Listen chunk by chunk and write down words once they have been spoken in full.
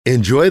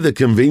Enjoy the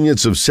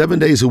convenience of 7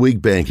 days a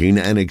week banking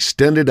and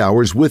extended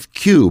hours with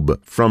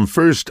Cube from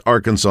First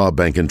Arkansas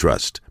Bank and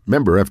Trust.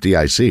 Member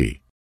FDIC.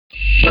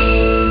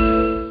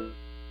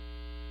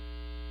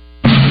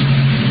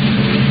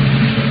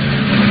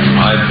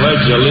 I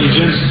pledge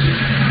allegiance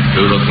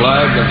to the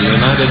flag of the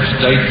United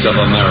States of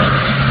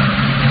America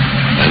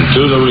and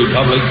to the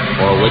republic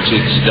for which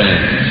it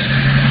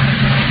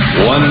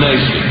stands, one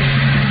nation,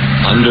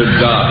 under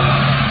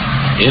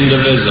God,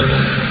 indivisible,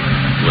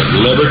 with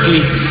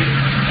liberty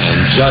and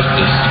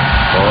justice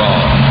for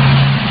all.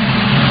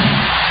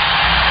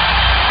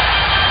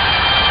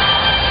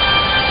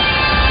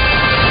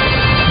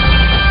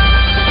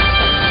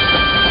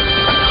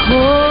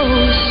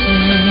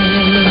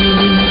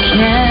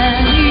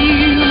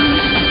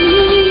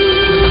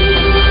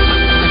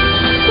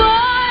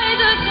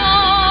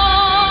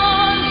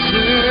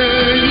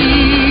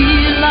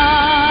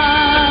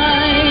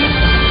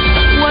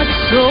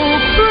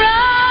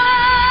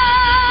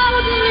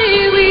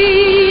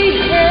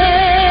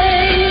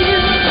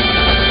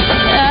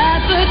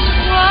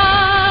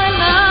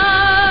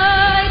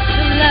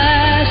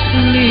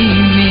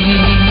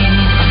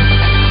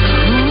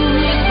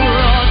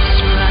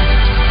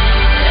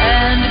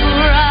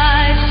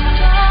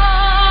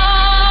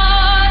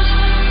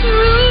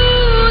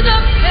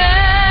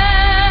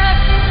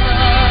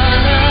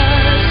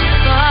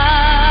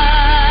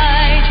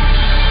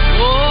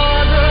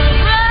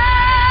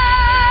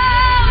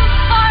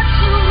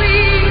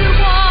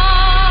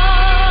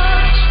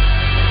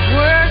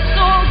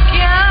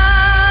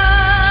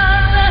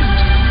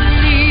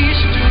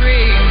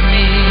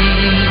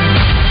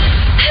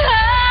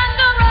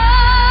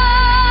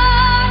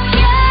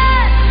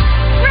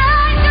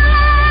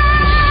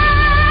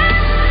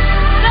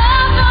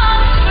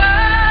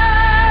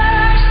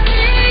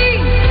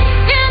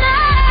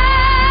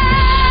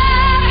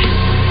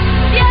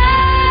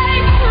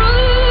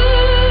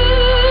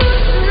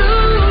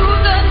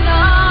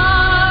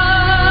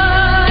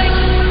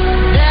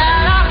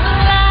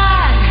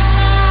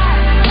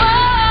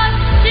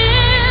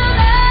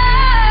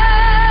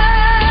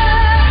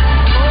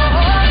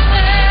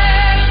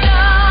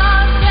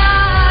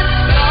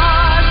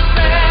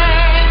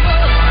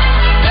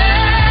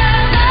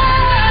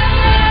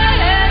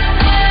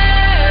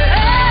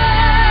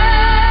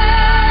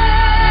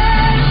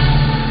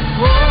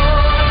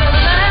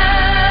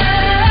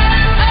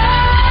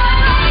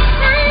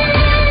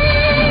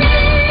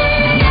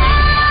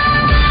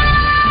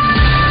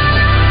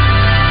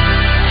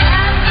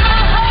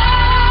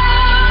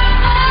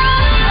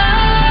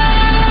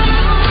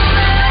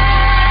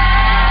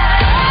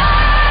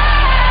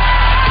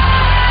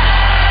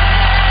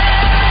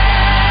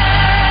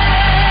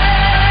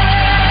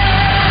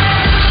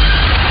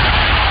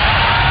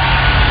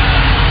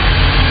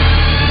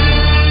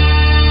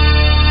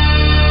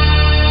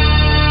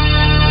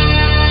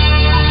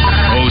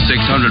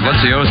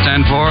 What's the O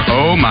stand for?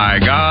 Oh, my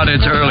God,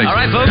 it's early. All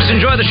right, folks,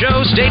 enjoy the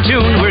show. Stay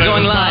tuned. We're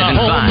going live in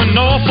 5,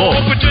 4,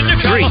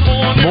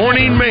 3.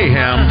 Morning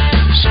Mayhem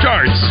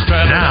starts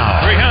now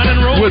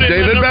with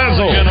David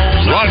Basil,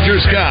 Roger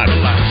Scott,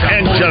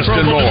 and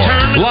Justin Moore.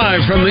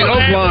 Live from the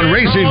Oaklawn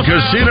Racing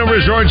Casino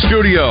Resort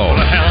Studio.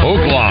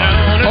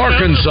 Oaklawn,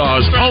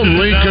 Arkansas's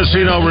only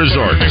casino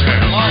resort.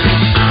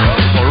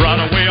 Right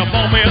away up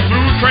on me a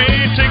through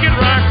train, ticket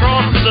right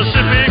across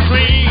Mississippi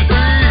clean.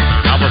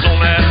 I was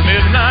on that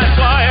midnight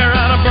flyer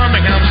out of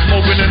Birmingham,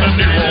 smoking in the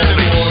New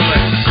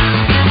Orleans.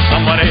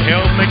 Somebody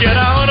help me get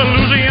out of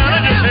Louisiana,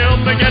 just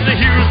help me get to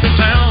Houston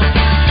town.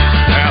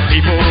 There are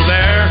people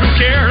there who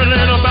care a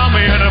little about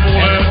me and have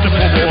left to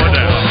pull more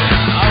down.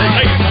 All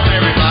right, come on,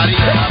 everybody.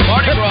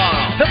 Mardi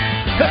Gras.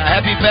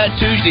 Happy Fat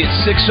Tuesday at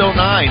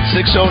 6:09.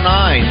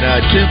 6:09.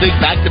 Two big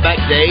back-to-back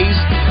days.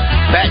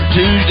 Fat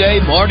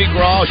Tuesday, Mardi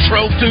Gras,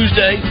 Shrove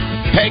Tuesday,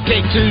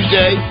 Pancake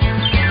Tuesday,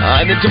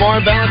 and then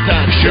tomorrow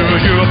Valentine's Day. Sure,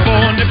 you're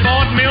born, they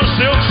bought me a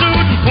silk suit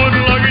and put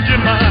luggage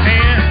in my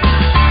hand.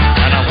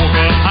 And I woke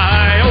up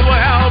high over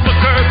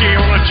Albuquerque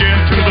on a jet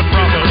to the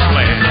promised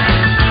land.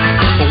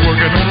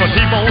 Working on a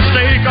T-bone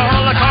steak,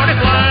 all the carty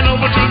flying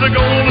over to the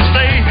Golden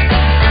State.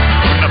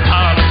 When the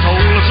pilot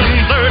told us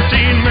in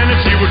 13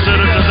 minutes he would set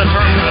us at the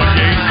terminal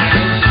gate.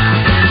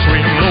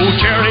 Swing low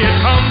chariot,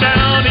 come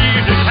down,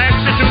 easy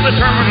taxi to the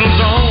terminal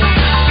zone.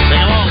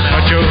 Sing along now.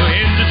 Put your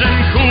engines and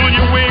cool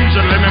your wings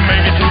and let me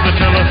make it to the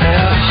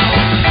telephone.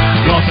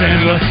 Los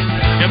Angeles,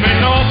 give me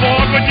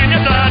Norfolk, Virginia,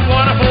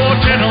 Tidewater,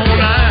 41009.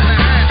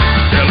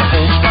 Tell the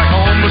folks back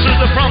home this is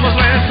the promised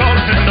land,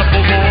 calling and the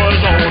full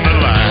boys on the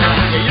line.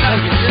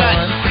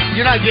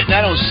 You're not getting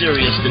that on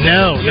Sirius today.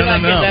 No, You're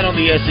not getting that on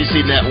the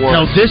SEC network.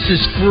 No, this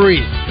is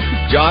free.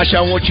 Josh,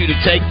 I want you to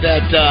take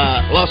that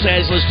Los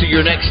Angeles to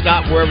your next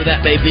stop, wherever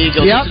that may be.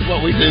 Go, Yep. This is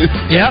what we do.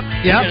 Yep.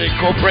 We're going to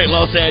incorporate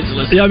Los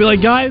Angeles. Yeah, I'll be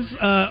like, guys,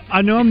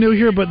 I know I'm new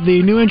here, but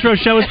the new intro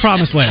show is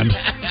Promised Land.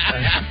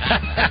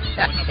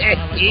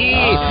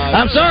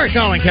 I'm sorry,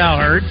 Colin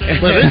Cowherd,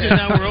 but this is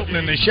how we're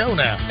opening the show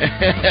now.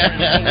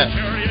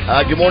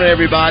 Good morning,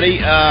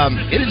 everybody.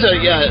 It is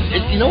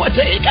you know what?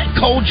 It got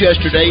cold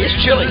yesterday. It's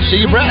chilly. See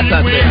your breath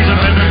out there.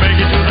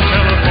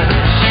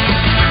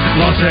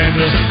 Los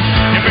Angeles.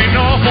 If ain't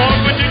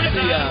Norfolk,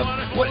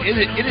 Virginia. What is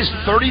it? It is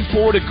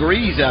 34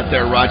 degrees out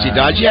there, Raji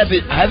Dodge. I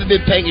haven't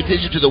been paying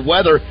attention to the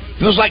weather. It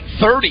feels like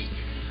 30.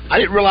 I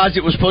didn't realize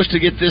it was supposed to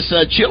get this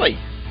chilly.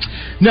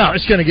 No,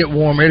 it's going to get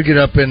warmer. It'll get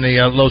up in the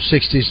low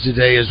 60s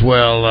today as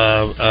well.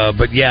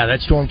 But yeah,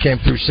 that storm came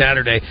through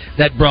Saturday.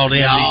 That brought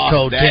in these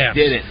cold temps.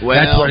 Did it? Well,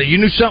 that's what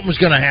you knew something was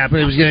going to happen.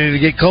 It was going to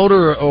either get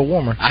colder or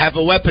warmer. I have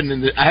a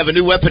weapon. I have a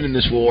new weapon in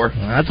this war.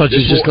 I thought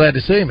you were just glad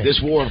to see me. This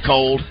war of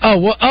cold. Oh,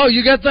 well,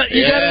 you got that?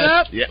 You got it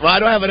up? Yeah. Well, I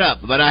don't have it up,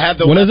 but I have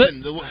the what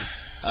weapon. What is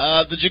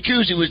it? The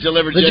jacuzzi was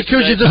delivered. The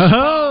yesterday. jacuzzi.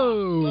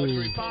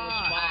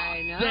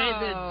 I know.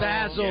 David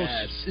Basil's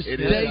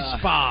day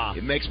spa.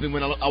 It makes me,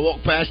 when I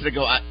walk past it, I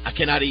go, I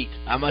cannot eat.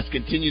 I must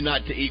continue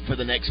not to eat for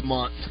the next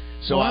month,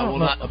 so I will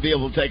not be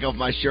able to take off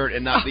my shirt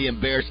and not be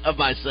embarrassed of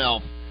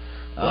myself.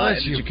 In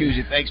the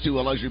jacuzzi, thanks to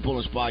a luxury pool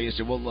and spa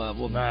yesterday.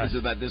 We'll visit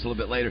about this a little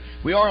bit later.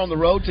 We are on the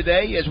road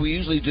today, as we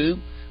usually do,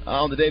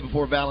 on the day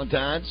before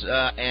Valentine's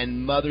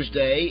and Mother's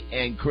Day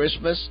and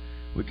Christmas.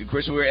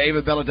 We're at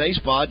Ava Bella Day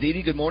Spa. Dee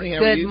Dee, good morning. How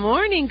are you?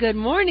 Good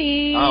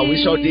morning.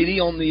 We saw Dee Dee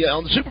on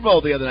the Super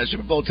Bowl the other night,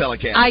 Super Bowl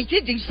telecast. I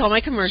did. You saw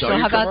my commercial.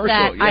 How about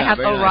that? Yeah, I have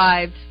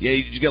arrived. Nice. Yeah,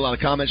 did you get a lot of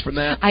comments from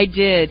that? I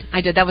did.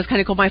 That was kind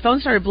of cool. My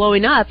phone started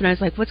blowing up, and I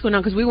was like, "What's going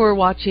on?" Because we were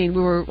watching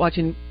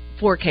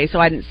 4K, so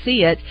I didn't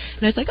see it,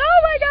 and I was like, "Oh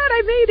my God,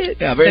 I made it!"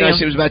 Yeah, very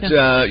nice. It was about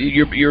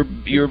your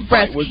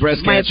fight with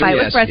breast cancer. My fight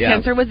with breast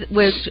cancer was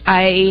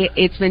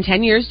it's been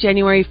 10 years.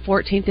 January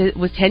 14th it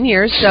was 10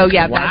 years. So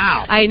yeah,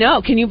 wow. I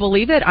know. Can you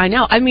believe it? I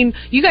know. I mean,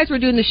 you guys were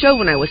doing the show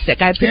when I was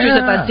sick. I have pictures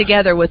of us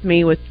together with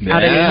me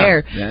without any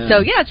hair. Yeah. So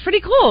yeah, it's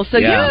pretty cool. So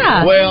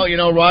yeah. Well,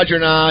 Roger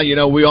and I,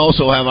 we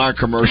also have our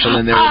commercial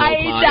in there.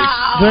 He's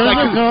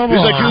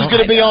like, who's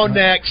going to be on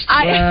next?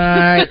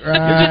 Right. Is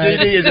it Dee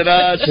Dee? Is it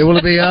us? Will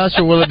it be us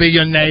or will it be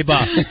your neighbor?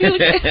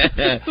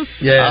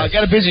 Yeah.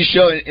 Got a busy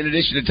show in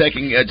addition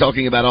to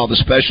talking about all the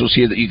specials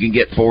here that you can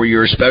get for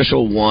your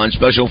special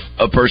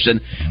person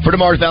for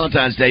tomorrow's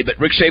Valentine's Day. But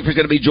Rick Schaefer's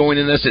going to be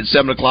joining us at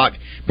 7 o'clock,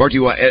 brought to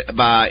you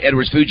by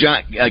Edwards Food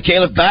Giant.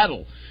 Caleb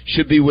Battle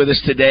should be with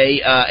us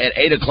today at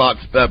 8 o'clock,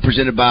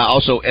 presented by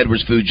also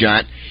Edwards Food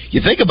Giant.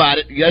 You think about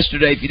it,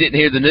 yesterday, if you didn't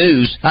hear the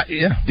news,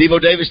 Devo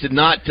Davis did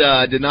not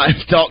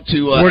talk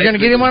to... we're going to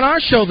get him on our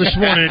show this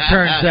morning, it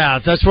turns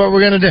out. That's what we're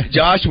going to do.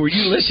 Josh, were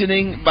you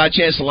listening by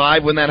chance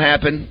live when that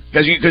happened?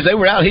 Because they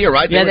were out here,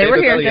 right? They were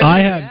here.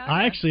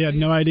 I actually had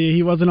no idea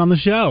he wasn't on the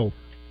show.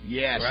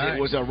 Yes, right.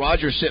 It was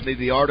Roger sent me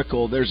the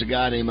article. There's a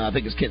guy named, I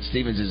think it's Kent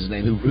Stevens is his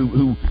name,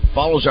 who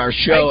follows our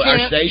show, our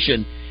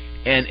station,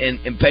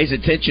 and pays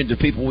attention to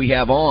people we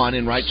have on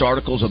and writes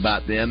articles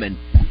about them. And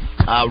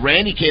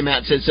Randy came out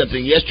and said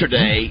something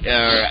yesterday.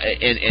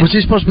 And was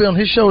he supposed to be on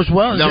his show as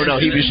well? No,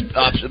 he was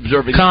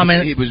observing.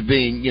 Comment. He was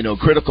being,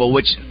 critical,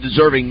 which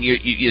deserving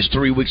is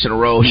 3 weeks in a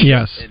row.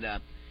 Yes. And,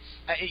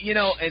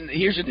 and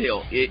here's the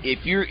deal: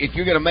 if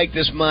you're going to make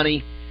this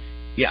money.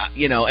 Yeah,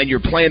 and you're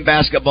playing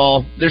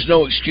basketball. There's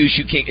no excuse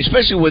you can't,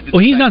 especially with.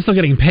 Well, he's not still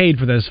getting paid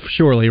for this,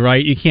 surely,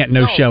 right? You can't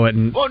show it.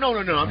 And no.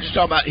 I'm just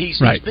talking about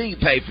he's being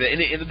paid for it.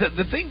 And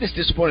the thing that's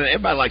disappointing,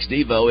 everybody likes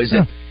Devo, is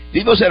that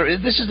Devo said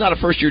this is not a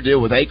first year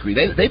deal with Acre.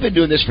 They've been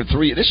doing this for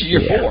 3 years. This is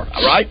year 4,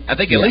 right? I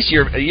think at least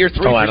year 3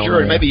 for sure,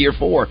 and maybe year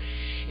 4.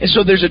 And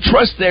so there's a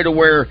trust there to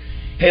where,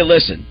 hey,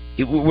 listen,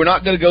 we're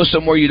not going to go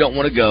somewhere you don't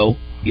want to go.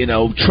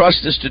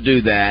 Trust us to do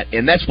that,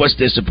 and that's what's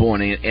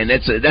disappointing, and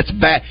that's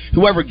bad.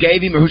 Whoever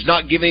gave him or who's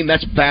not giving him,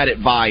 that's bad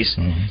advice,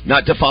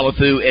 not to follow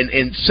through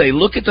and say,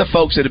 look at the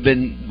folks that have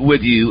been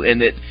with you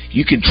and that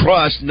you can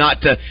trust.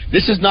 Not to.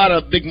 This is not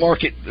a big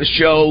market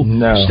show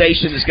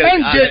station that's going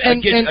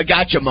to get a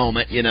gotcha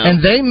moment,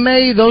 And they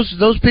may those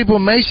people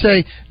may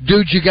say,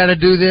 dude, you got to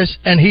do this,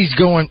 and he's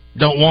going,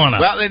 don't want to.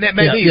 Well, and that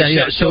may be.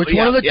 Yeah. So it's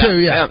one of the two.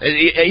 Yeah.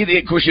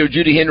 Of course,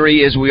 Judy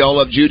Henry, as we all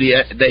love Judy.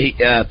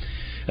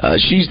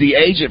 She's the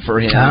agent for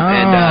him,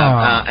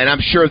 and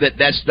I'm sure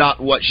that's not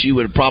what she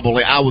would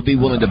probably. I would be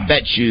willing to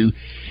bet you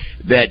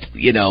that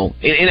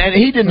and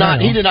he did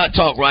not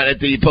talk right at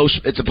the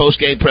post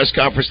game press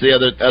conference the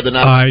other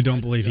night. I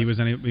don't believe he was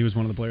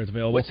one of the players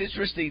available. What's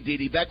interesting, Dee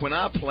Dee, back when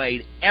I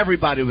played,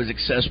 everybody was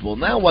accessible.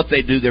 Now what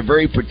they do, they're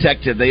very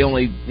protective. They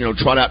only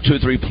trot out 2 or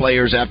 3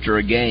 players after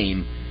a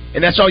game.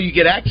 And that's all you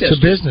get access to. It's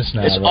a business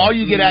now. It's all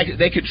you get access.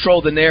 They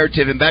control the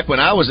narrative. And back when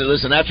I was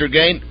after a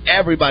game,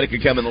 everybody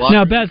could come in the locker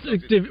room. Now,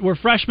 Beth, were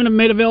freshmen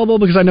made available?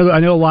 Because I know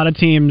a lot of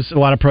teams, a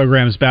lot of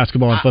programs,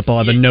 basketball and football,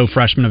 have a no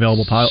freshman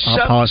available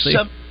policy.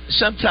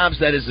 Sometimes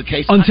that is the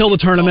case. Until the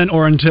tournament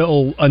or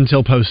until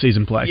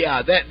postseason play.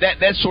 Yeah,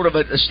 that's sort of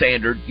a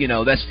standard.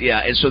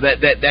 And so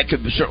that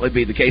could certainly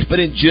be the case. But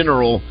in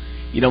general,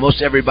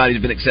 most everybody's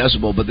been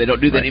accessible, but they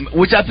don't do that anymore,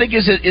 which I think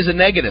is a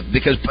negative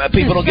because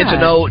people don't get to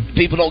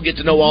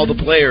know all the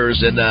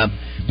players, and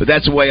but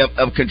that's a way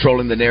of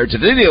controlling the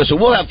narrative. Anyway, so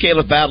we'll have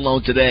Caleb Battle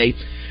on today.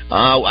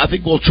 I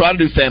think we'll try to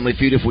do Family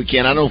Feud if we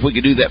can. I don't know if we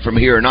can do that from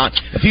here or not.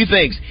 A few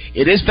things.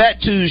 It is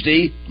Fat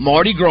Tuesday,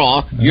 Mardi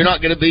Gras. You're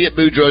not going to be at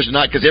Boudreaux's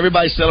tonight because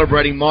everybody's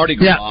celebrating Mardi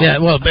Gras. Yeah,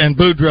 well, and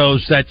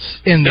Boudreaux's, that's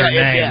in their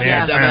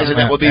name.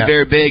 That would be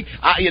very big.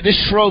 This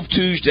Shrove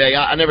Tuesday,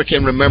 I never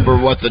can remember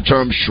what the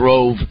term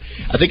Shrove.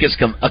 I think it's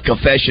a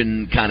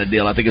confession kind of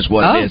deal. I think it's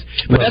what it is.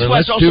 But that's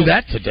why let's do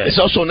that today. It's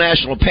also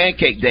National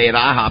Pancake Day at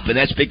IHOP, and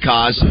that's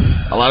because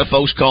a lot of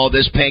folks call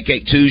this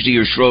Pancake Tuesday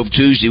or Shrove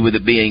Tuesday, with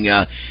it being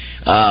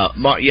it's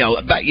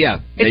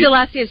the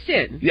last day of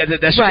sin. Yeah,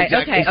 that's right.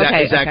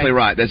 Exactly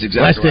right. That's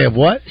exactly last day of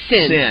what?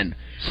 Sin.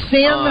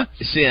 Sin.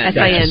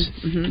 S-I-N. Is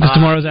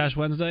tomorrow's Ash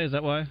Wednesday? Is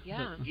that why?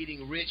 Yeah.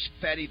 Eating rich,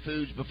 fatty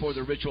foods before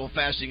the ritual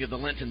fasting of the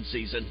Lenten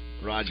season.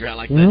 Roger, I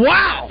like that.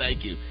 Wow.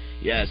 Thank you.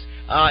 Yes.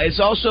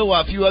 It's also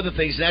a few other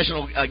things.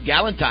 National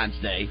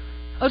Galentine's Day.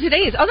 Oh,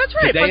 today is. Oh, that's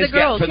right. For the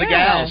girls. For the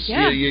gals.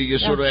 Yeah. You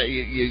sort of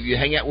you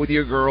hang out with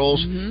your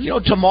girls. Mm-hmm. You know,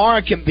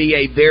 tomorrow can be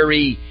a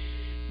very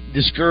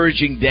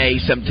discouraging day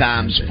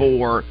sometimes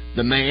for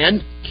the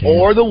man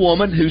or the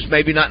woman who's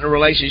maybe not in a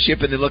relationship,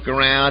 and they look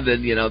around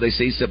and they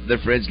see some of their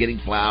friends getting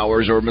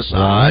flowers or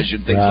massage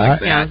and things like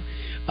that.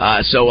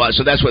 Yeah.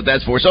 So that's what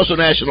that's for. It's also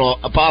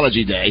National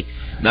Apology Day.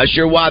 Not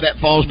sure why that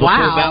falls before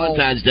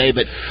Valentine's Day,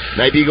 but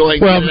maybe you go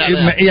ahead and get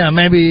it out.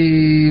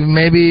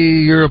 Maybe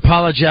you're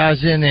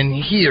apologizing in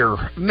here.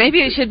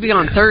 Maybe it should be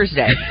on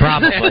Thursday.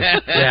 Probably.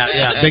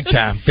 Yeah, big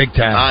time.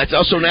 It's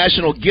also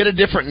National Get a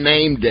Different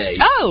Name Day.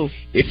 Oh.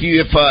 If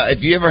you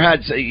ever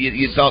had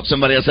you thought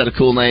somebody else had a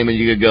cool name and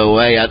you could go,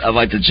 hey, I'd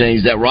like to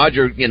change that.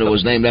 Roger,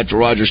 was named after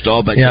Roger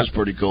Staubach. That's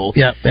pretty cool.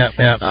 Yeah.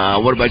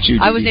 What about you,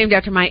 Dee? I was named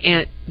after my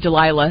aunt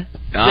Delilah.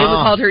 They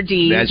called her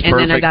Dee, that's and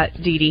perfect. then I got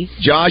Dee Dee.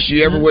 Josh,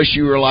 you ever wish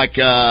you were like,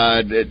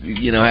 had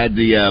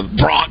the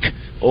Brock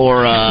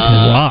or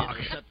Brock?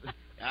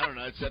 I don't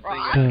know. It's that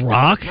thing.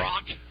 Brock?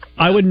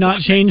 I would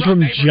not change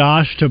from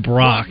Josh to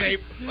Brock.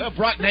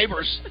 Brock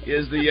Neighbors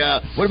is the.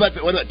 What about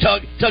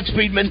Tug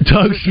Speedman?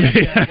 Tug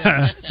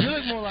Speedman. You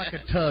look more like a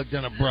Tug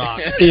than a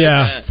Brock.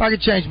 Yeah. If I could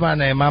change my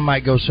name, I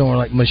might go somewhere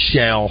like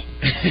Michelle.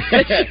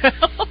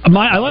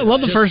 I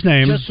love the first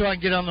name. Just so I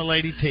can get on the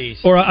lady tees.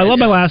 Or I love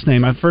my last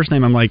name. My first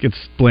name, I'm like, it's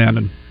bland.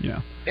 And,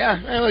 Yeah.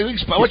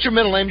 What's your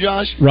middle name,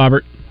 Josh?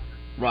 Robert.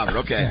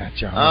 Okay.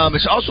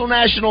 It's also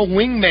National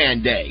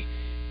Wingman Day.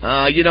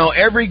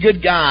 Every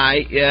good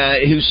guy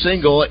who's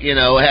single,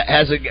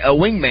 has a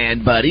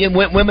wingman buddy, and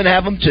women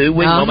have them too,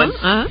 wingwoman.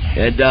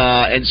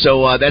 And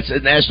so that's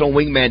National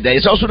Wingman Day.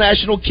 It's also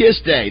National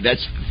Kiss Day.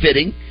 That's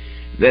fitting.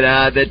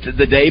 That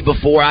the day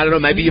before, I don't know,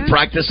 maybe you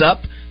practice up.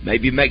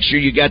 Maybe make sure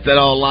you got that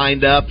all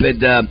lined up.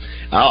 And I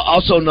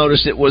also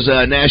noticed it was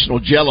National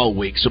Jell-O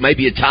Week, so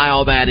maybe you tie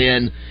all that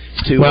in.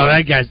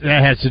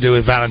 That has to do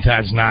with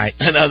Valentine's night.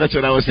 I know, that's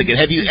what I was thinking.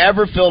 Have you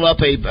ever filled up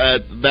a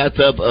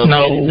bathtub of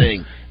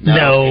anything?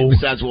 No.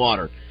 Besides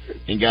water,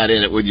 and got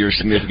in it with your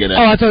significant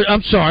other.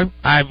 I'm sorry.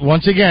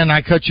 Once again,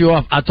 I cut you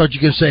off. I thought you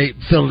could say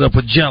filled up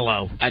with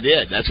Jell-O. I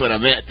did. That's what I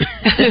meant.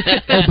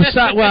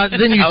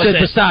 Then you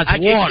said besides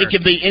water. It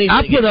can be anything.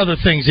 I put other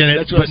things in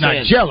it, but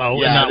not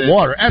Jell-O and not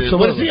water. Absolutely.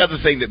 What is the other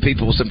thing that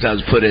people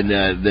sometimes put in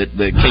the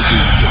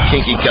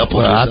kinky couples?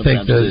 Well, I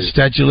think the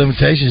statute of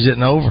limitations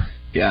isn't over.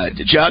 Yeah,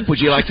 Chuck, would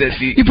you like to?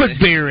 You put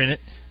beer in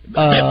it.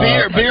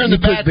 Beer in the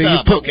bathtub.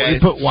 You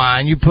put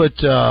wine. You put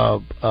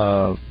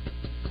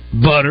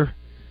butter.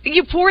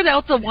 You pour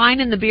out the wine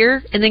in the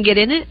beer and then get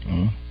in it?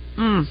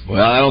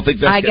 Well, I don't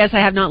think that's... I guess I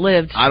have not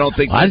lived. I don't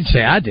think... I didn't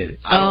say I did it.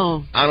 I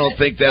don't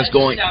think that's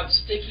going...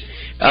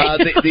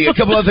 A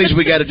couple of things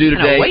we got to do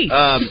today.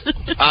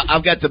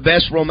 I've got the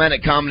best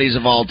romantic comedies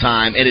of all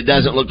time, and it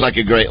doesn't look like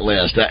a great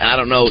list. I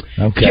don't know.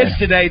 Okay. Kids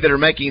today that are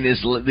making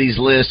these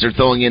lists are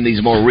throwing in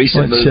these more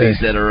recent movies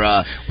that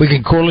are... We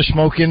can Corliss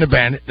Smokey and the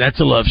Bandit. That's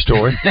a love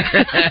story.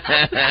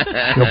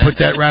 We'll put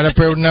that right up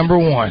there with number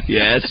one.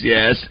 Yes.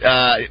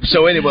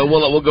 So anyway,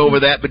 we'll go over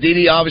that. But Dee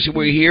Dee, obviously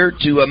we're here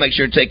to make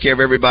sure to take care of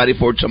everybody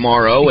for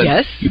tomorrow. And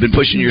yes. You've been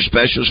pushing your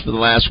specials for the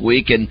last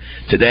week, and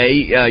today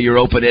you're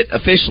open at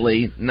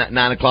officially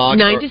 9 o'clock.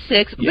 9 to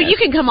 6. But you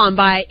can come on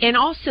by. And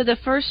also the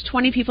first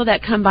 20 people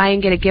that come by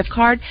and get a gift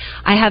card,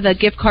 I have a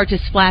gift card to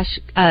Splash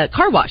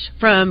Car Wash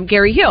from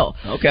Gary Hill.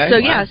 Okay. So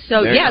nice.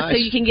 So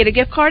you can get a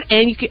gift card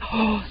and you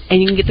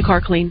can get the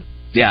car clean.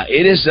 Yeah,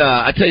 it is.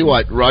 I tell you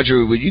what,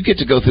 Roger, when you get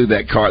to go through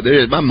that car,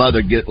 my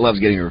mother loves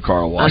getting her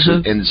car washed,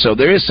 and so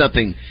there is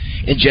something.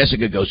 And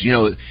Jessica goes,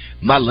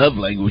 my love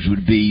language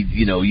would be,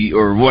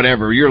 or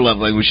whatever your love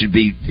language should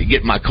be, to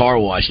get my car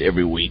washed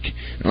every week.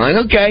 I'm like,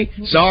 okay,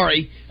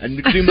 sorry, I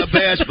do my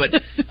best,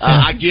 but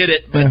I get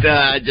it. But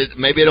just,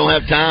 maybe I don't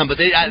have time. But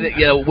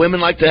women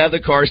like to have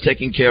their cars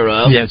taken care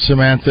of. Yeah,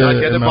 Samantha, like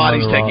to have their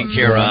bodies taken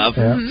care of.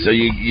 Yeah. So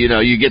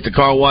you get the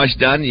car wash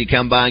done, and you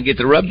come by and get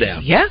the rub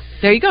down. Yeah,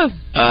 there you go.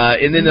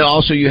 And then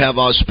also you have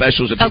all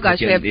specials. We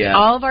have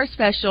all of our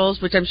specials,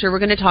 which I'm sure we're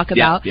going to talk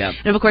about. Yeah.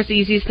 And of course, the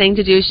easiest thing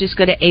to do is just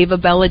go to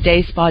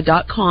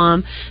avabelladayspa.com.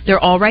 They're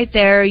all right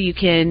there. You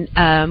can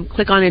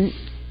click on and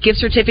gift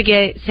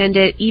certificate, send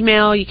it,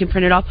 email, you can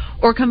print it off,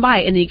 or come by,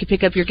 and then you can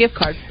pick up your gift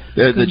card.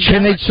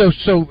 Can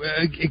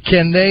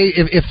they,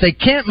 if they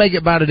can't make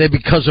it by today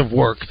because of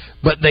work,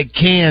 but they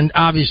can,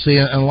 obviously,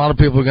 and a lot of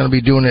people are going to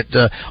be doing it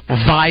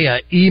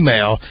via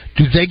email,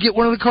 do they get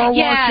one of the car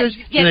washes?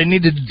 Do they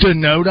need to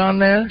denote on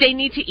there? They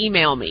need to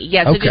email me.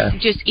 So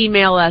just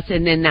email us,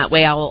 and then that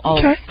way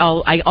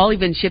I'll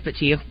even ship it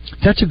to you.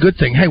 That's a good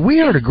thing. Hey, we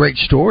heard a great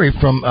story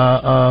from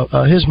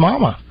his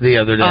mama the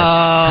other day.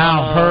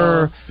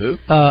 How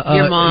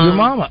your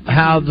mama,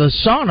 how the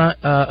sauna,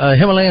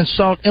 Himalayan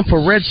salt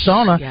infrared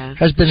sauna,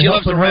 has been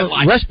helping her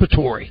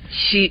respiratory.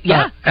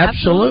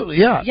 Absolutely.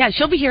 Yeah,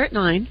 she'll be here at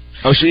 9.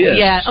 Oh, she is?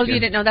 Yeah. Oh, you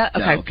didn't know that?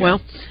 Okay.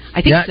 Well,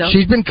 I think so.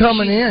 She's been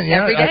coming in.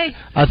 Yeah, every day.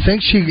 I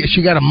think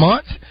she got a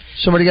month.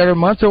 Somebody got her a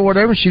month or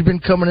whatever. She's been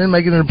coming in,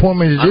 making an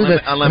appointment to do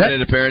that.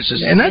 Unlimited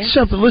appearances. And that's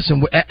something,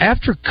 listen,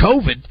 after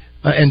COVID,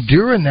 and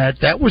during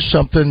that was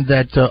something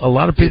that a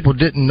lot of people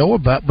didn't know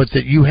about, but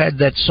that you had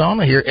that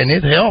sauna here, and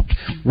it helped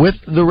with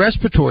the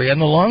respiratory and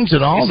the lungs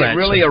and all that. Is it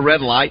really a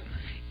red light?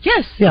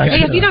 Yes. Yeah,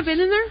 hey, have you not been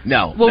in there?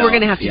 No. Well, we're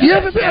going to have to. You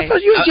haven't been? I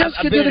thought you and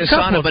Jessica did a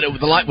couple. Sauna, but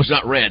the light was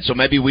not red, so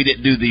maybe we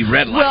didn't do the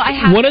red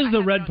light. What does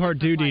the red part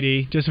do, Dee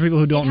Dee? Just for people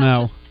who don't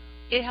know.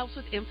 It helps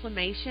with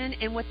inflammation,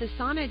 and what the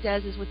sauna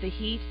does is with the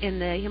heat and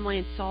the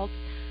Himalayan salt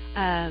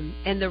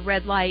and the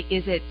red light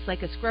is it's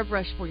like a scrub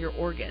brush for your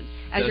organs.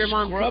 As your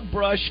mom scrub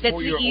brush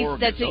for your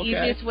organs. That's the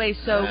easiest way.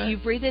 So you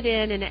breathe it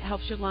in, and it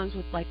helps your lungs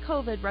with like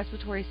COVID,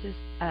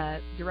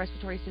 your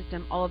respiratory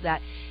system, all of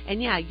that.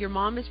 And your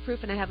mom is proof,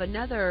 and I have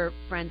another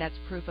friend that's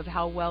proof of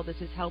how well this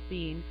is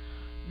helping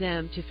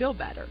them to feel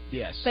better.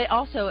 Yes. But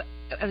also,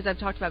 as I've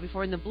talked about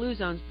before, in the blue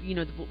zones,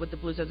 what the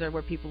blue zones are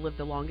where people live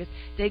the longest,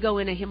 they go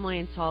in a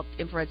Himalayan salt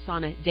infrared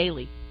sauna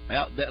daily.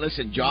 Well,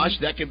 listen, Josh,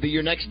 that could be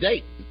your next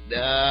date.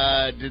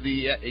 You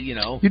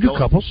do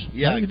couples.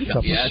 Yeah, you do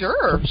couples. Yes.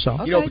 Sure.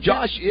 Okay,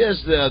 Josh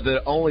is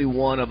the only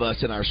one of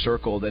us in our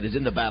circle that is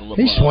in the battle of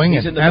love. He's swinging.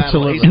 He's in the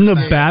absolutely. In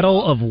the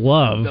battle of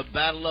love. The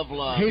battle of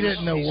love. He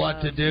didn't know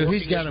what to do.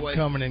 He's got him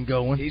coming and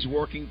going. He's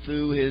working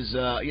through his,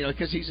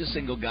 because he's a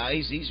single guy.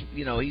 He's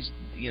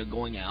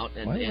going out.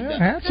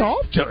 Hats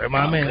off to him.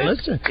 I mean,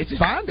 listen,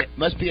 find it.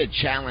 Must be a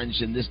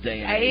challenge in this day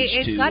and age.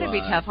 It's got to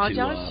be tough, huh,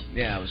 Josh?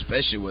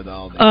 Especially with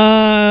all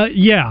that.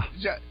 Yeah.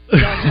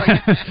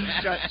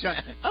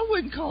 I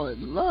wouldn't call it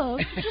love.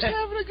 Just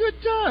having a good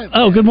time.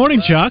 Oh, good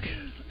morning, Chuck.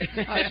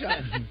 Hi,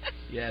 Chuck.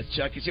 Yes,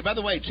 Chuck. See, by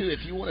the way, too,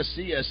 if you want to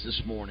see us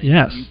this morning,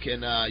 yes, you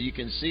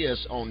can see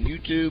us on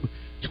YouTube,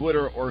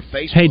 Twitter, or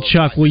Facebook. Hey,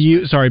 Chuck,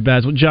 sorry,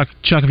 Baz. Chuck,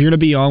 if you're going to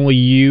be on, will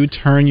you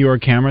turn your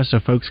camera so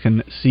folks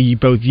can see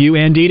both you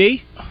and Dee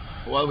Dee?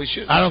 Well, we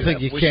should. I don't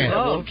think you can.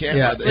 One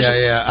camera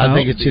I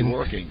think it's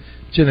working.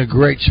 It's in a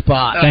great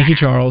spot. Thank you,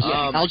 Charles.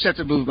 I'll just have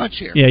to move my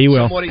chair. Yeah, you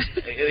will.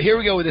 Here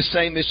we go with the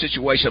same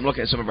situation. I'm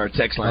looking at some of our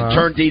text lines.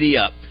 Turn Dee Dee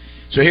up.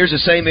 So here's the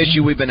same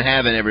issue we've been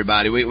having,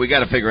 everybody. We got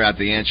to figure out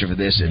the answer for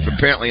this. Yeah.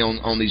 Apparently, on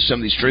some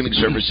of these streaming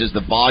services,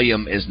 the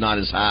volume is not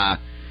as high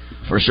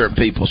for certain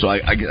people. So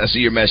I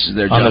see your message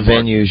there, John. On the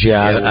venues,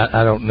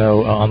 I don't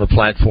know on the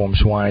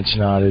platforms why it's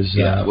not as.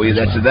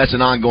 That's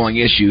an ongoing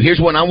issue.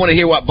 Here's one. I want to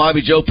hear what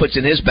Bobby Joe puts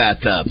in his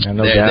bathtub.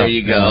 There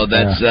you go.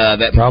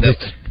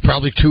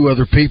 Probably two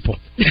other people.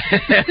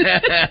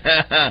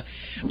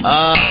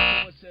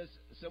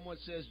 Someone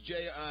says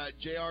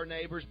J.R.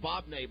 Neighbors,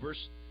 Bob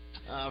Neighbors.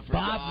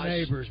 Bob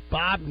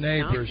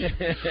Neighbors.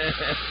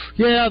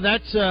 Yeah,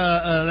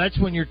 that's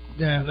when you're.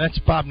 That's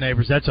Bob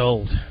Neighbors. That's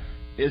old.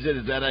 Is it?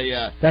 Is that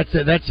a?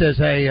 That says,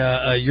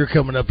 hey, you're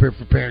coming up here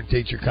for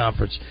parent-teacher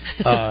conference.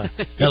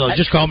 Hello,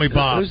 just call me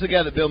Bob. Who's the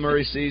guy that Bill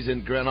Murray sees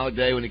in Groundhog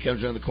Day when he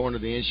comes around the corner?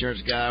 The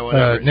insurance guy, or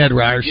whatever. Ned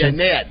Ryerson.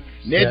 Yeah,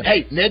 Ned.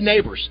 Hey, Ned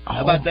Neighbors.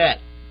 How about that?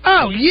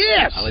 Oh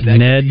yes, like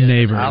Ned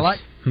Neighbors. I like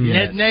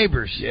Ned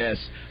Neighbors. Yes.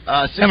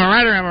 Am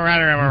I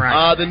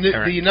right?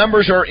 The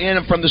numbers are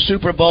in from the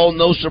Super Bowl.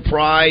 No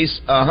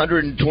surprise.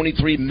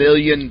 123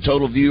 million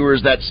total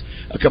viewers. That's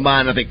a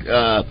combined, I think,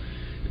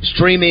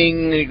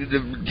 streaming,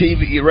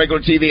 TV, regular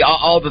TV,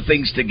 all the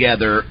things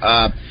together.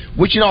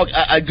 Which,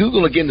 I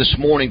Googled again this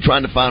morning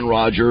trying to find,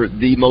 Roger,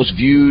 the most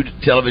viewed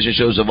television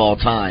shows of all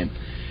time.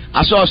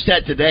 I saw a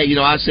stat today.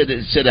 I said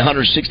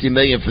 160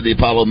 million for the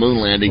Apollo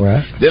moon landing.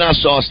 Right. Then I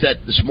saw a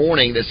stat this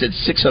morning that said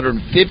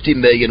 650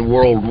 million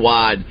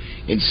worldwide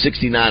in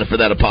 '69 for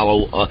that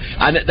Apollo.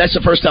 That's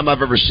the first time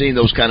I've ever seen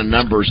those kind of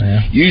numbers.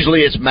 Yeah.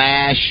 Usually it's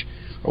MASH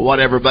or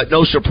whatever, but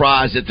no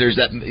surprise that there's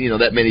that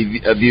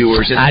many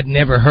viewers. I'd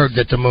never heard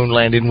that the moon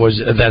landing was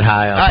that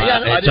high up.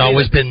 It's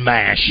always been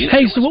MASH.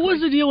 Hey, so what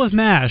was the deal with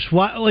MASH?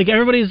 Why,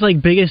 everybody's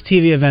biggest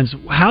TV events?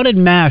 How did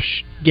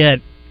MASH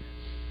get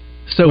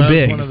so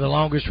big? One of the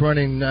longest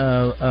running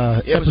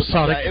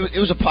episodic. It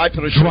was a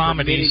popular show for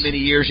many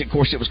years. Of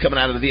course, it was coming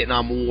out of the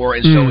Vietnam War,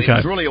 and so it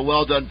was really a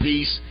well done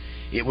piece.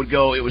 It would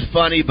go. It was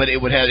funny, but it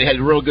had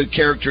real good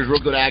characters, real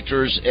good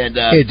actors, and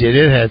it did.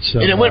 It had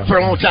some, and it went for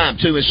a long time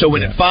too. And so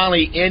when it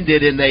finally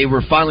ended, and they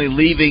were finally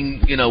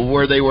leaving,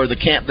 where they were, the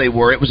camp they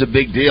were, it was a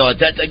big deal.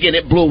 That again,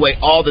 it blew away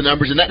all the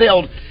numbers, and that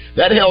held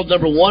that held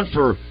number one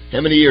for how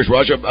many years,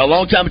 Roger? A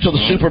long time until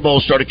the Super Bowl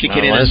started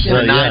kicking in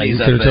the 90s, you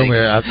could have told me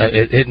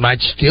it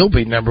might still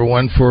be number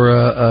one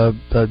for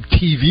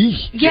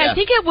TV. Yeah, I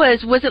think it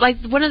was it like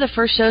one of the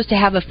first shows to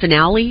have a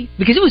finale?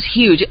 Because it was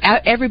huge.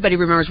 Everybody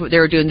remembers what they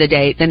were doing the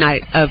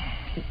night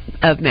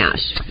of MASH,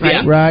 right?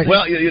 Yeah. Right.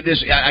 Well,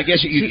 I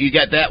guess you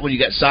got that one. You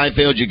got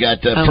Seinfeld. You got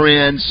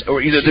Friends,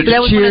 or either the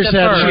Cheers.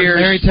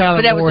 Mary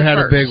Tyler Moore had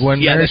a big one.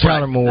 Yeah, Mary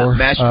Tyler Moore.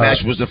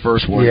 MASH was the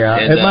first one. Yeah,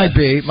 and,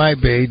 it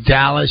might be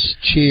Dallas.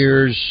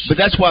 Cheers. But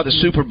that's why the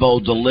Super Bowl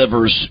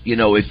delivers.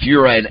 If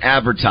you're an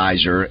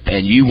advertiser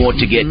and you want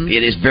to get,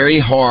 it is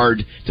very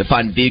hard to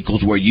find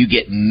vehicles where you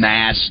get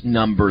mass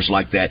numbers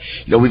like that.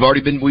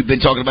 We've been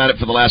talking about it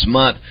for the last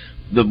month.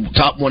 The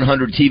top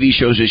 100 TV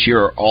shows this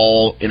year are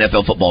all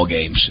NFL football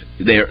games.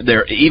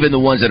 They're even the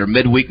ones that are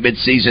midweek,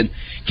 mid-season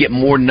get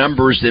more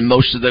numbers than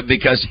most of them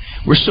because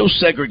we're so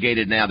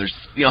segregated now. There's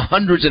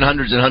hundreds and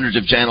hundreds and hundreds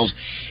of channels,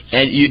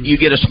 and you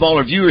get a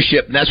smaller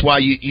viewership, and that's why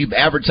you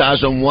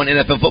advertise on one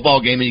NFL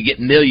football game and you get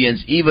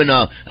millions, even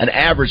an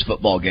average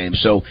football game.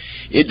 So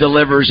it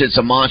delivers. It's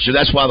a monster.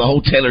 That's why the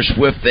whole Taylor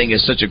Swift thing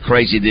is such a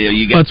crazy deal.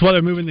 That's why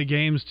they're moving the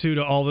games too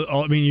to all.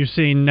 I mean, you're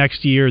seeing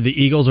next year the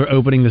Eagles are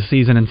opening the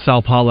season in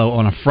Sao Paulo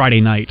on a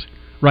Friday night,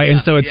 right?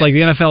 And so it's like the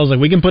NFL is like,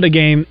 we can put a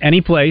game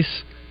any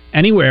place,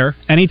 anywhere,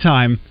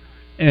 anytime,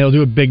 and it'll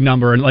do a big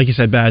number. And like you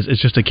said, Baz,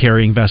 it's just a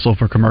carrying vessel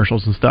for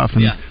commercials and stuff,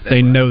 and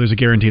they know there's a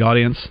guaranteed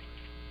audience.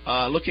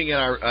 Looking at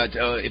our,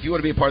 if you want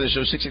to be a part of the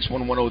show,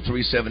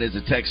 661-1037 is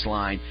the text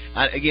line.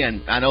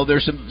 I know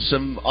there's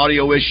some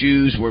audio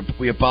issues where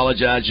we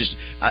apologize. Just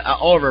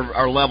all of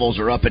our levels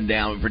are up and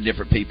down for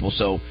different people,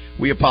 so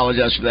we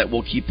apologize for that.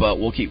 We'll keep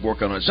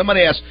working on it.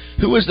 Somebody asked,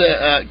 who is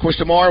of course,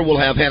 tomorrow we'll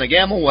have Hannah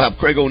Gamble, we'll have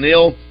Craig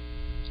O'Neill.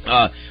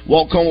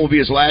 Walt Coleman will be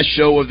his last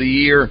show of the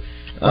year.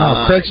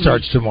 Craig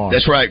starts tomorrow.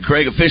 That's right.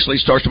 Craig officially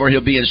starts tomorrow.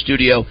 He'll be in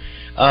studio.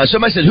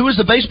 Somebody said, who is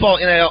the baseball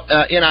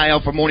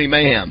NIL for Morning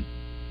Mayhem?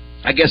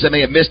 I guess I may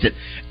have missed it.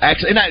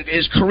 Actually,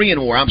 it's Korean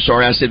War. I'm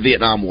sorry, I said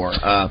Vietnam War.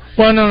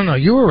 Well, no,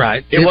 you were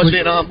right. It was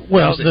Vietnam.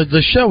 Well,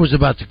 the show was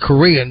about the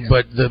Korean,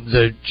 but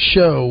the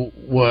show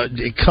would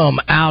come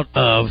out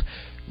of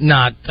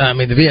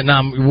the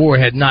Vietnam War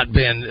had not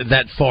been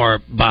that far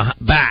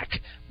back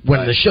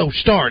when the show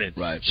started.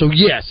 Right. So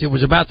yes, it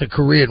was about the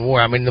Korean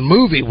War. I mean, the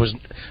movie was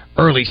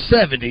early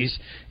 70s.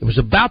 It was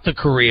about the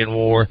Korean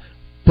War.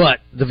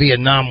 But the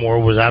Vietnam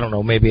War was, I don't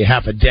know, maybe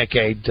half a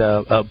decade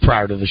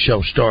prior to the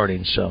show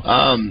starting. So,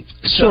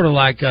 sort of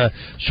like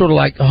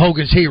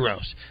Hogan's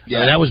Heroes.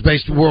 Yeah, that was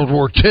based in World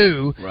War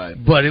II. Right.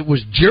 But it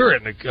was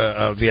during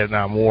the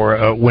Vietnam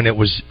War when it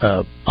was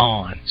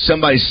on.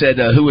 Somebody said,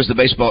 "Who was the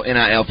baseball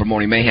NIL for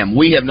Morning Mayhem?"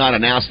 We have not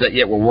announced that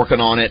yet. We're working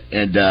on it,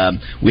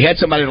 and we had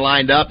somebody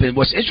lined up. And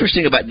what's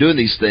interesting about doing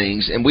these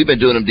things, and we've been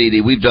doing them,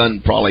 DD. We've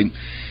done probably,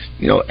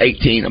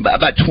 18,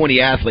 about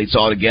 20 athletes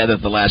altogether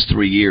the last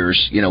 3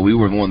 years. We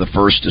were one of the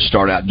first to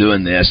start out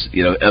doing this,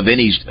 of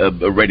any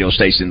radio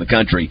station in the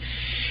country.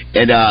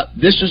 And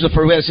this was the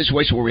first, we had a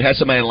situation where we had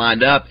somebody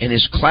lined up, and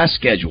his class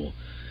schedule,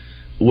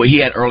 well, he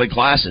had early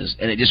classes,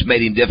 and it just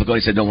made him difficult.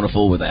 He said, don't want to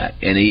fool with that.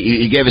 And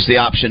he gave us the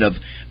option of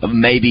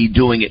maybe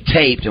doing it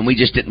taped, and we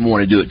just didn't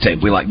want to do it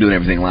taped. We like doing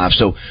everything live.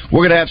 So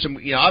we're going to have some,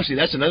 obviously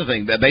that's another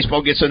thing.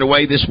 Baseball gets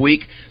underway this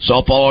week.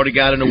 Softball already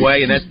got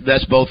underway, and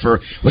that's both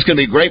for what's going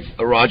to be great,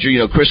 Roger.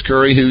 Chris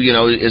Curry, who,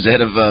 is the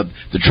head of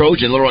the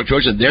Trojan, Little Rock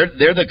Trojan,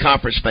 they're the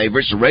conference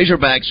favorites. The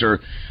Razorbacks are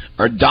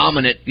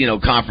dominant,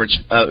 conference,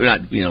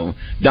 not,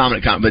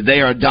 dominant conference, but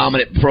they are a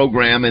dominant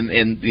program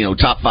in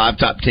top 5,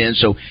 top 10.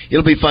 So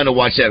it'll be fun to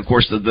watch that. Of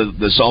course,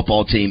 the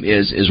softball team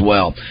is as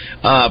well,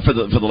 for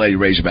the Lady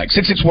Razorbacks.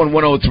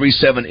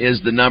 661-1037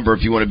 is the number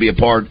if you want to be a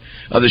part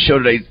of the show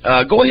today.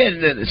 Go ahead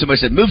and somebody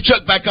said, move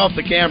Chuck back off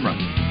the camera.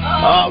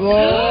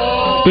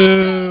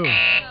 Boo.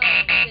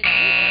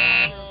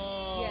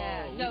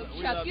 Yeah, no,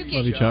 Chuck,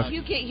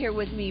 you can't hear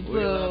with me,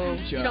 boo.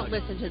 You don't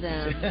listen to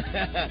them.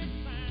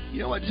 You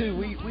know what, too?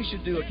 We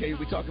should do,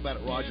 we talk about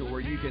it, Roger, where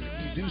you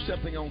do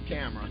something on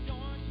camera.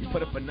 You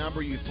put up a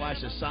number, you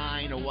flash a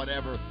sign or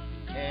whatever,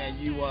 and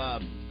you... all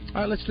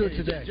right, let's do it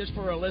today. Just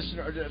for a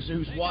listener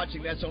who's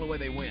watching, that's the only way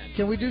they win.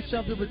 Can we do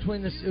something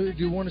between this? Do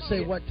you want to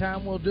say what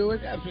time we'll do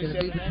it? Yeah,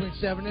 between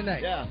 7 and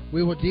 8. Yeah.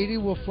 Dee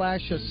will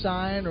flash a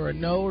sign or a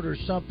note or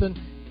something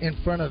in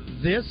front of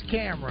this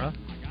camera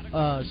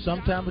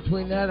sometime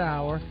between that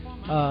hour.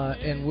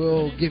 And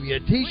we'll give you a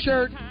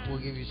T-shirt.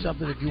 We'll give you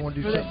something if you want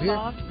to do something here.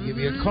 We'll give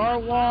you a car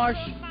wash.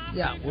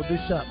 Yeah, we'll do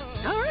something.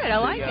 All right, I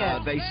like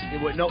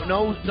it.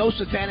 No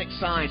satanic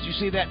signs. You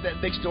see that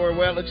big store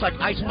where it looks like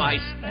Ice Spice.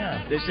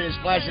 Yeah. This is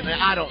flashing.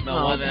 I don't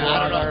know.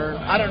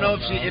 I don't know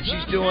if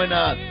she's doing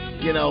a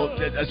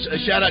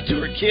shout out to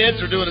her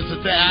kids or doing a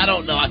satanic. I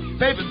don't know.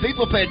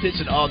 People pay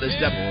attention to all this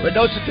stuff, but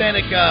no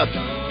satanic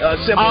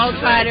symbols. I'll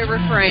try to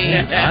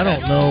refrain. I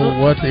don't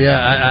know what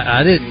I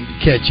didn't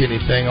catch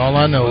anything. All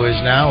I know is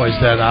now is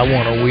that I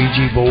want a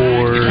Ouija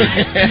board.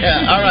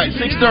 All right,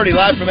 6:30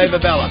 live from Ava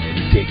Bella.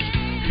 Dick.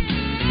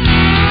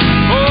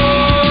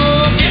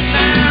 Oh, get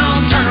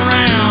down, turn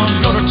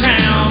around, go to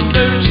town,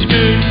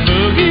 boogie,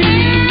 boogie.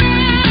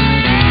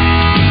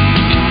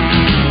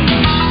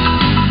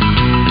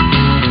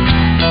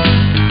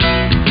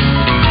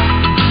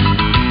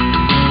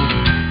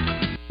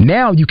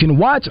 Now you can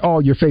watch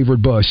all your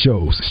favorite Buzz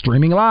shows,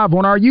 streaming live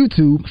on our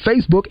YouTube,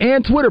 Facebook,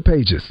 and Twitter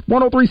pages.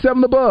 103.7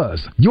 The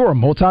Buzz, your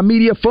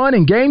multimedia fun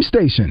and game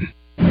station.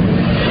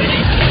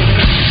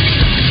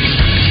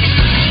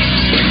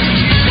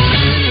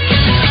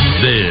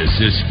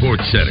 This is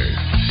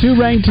SportsCenter. Two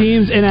ranked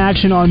teams in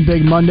action on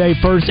Big Monday.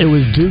 First, it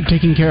was Duke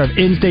taking care of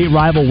in-state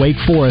rival Wake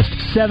Forest.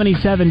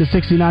 77-69,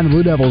 the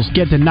Blue Devils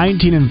get to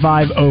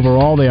 19-5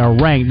 overall. They are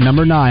ranked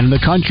number 9 in the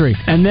country.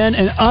 And then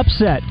an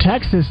upset,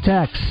 Texas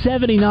Tech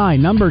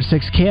 79, number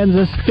 6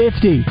 Kansas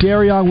 50.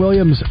 Darion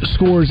Williams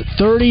scores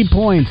 30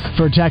 points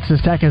for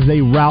Texas Tech as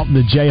they rout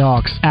the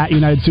Jayhawks at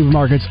United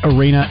Supermarkets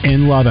Arena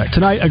in Lubbock.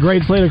 Tonight, a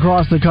great slate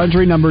across the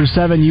country. Number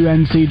 7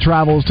 UNC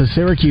travels to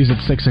Syracuse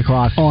at 6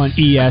 o'clock on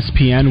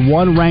ESPN.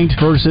 One ranked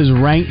versus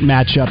ranked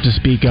matchup to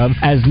speak of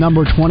as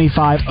number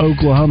 25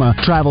 Oklahoma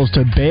travels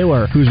to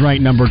Baylor, who's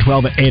ranked number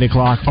 12 at 8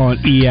 o'clock on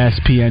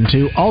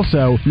ESPN2.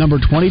 Also, number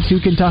 22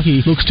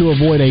 Kentucky looks to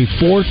avoid a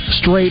 4th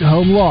straight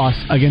home loss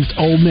against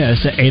Ole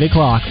Miss at 8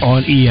 o'clock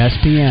on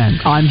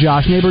ESPN. I'm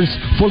Josh Neighbors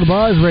for the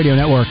Buzz Radio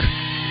Network.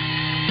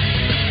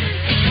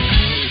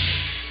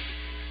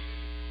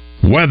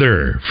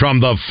 Weather from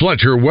the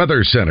Fletcher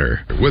Weather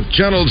Center with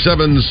Channel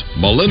 7's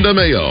Melinda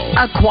Mayo.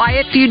 A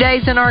quiet few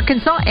days in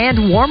Arkansas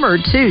and warmer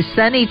too.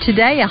 Sunny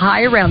today, a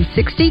high around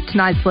 60.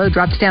 Tonight's low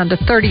drops down to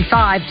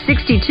 35.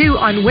 62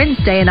 on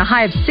Wednesday and a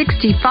high of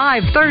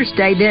 65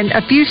 Thursday. Then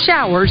a few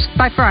showers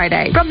by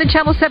Friday. From the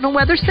Channel 7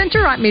 Weather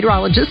Center, I'm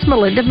meteorologist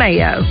Melinda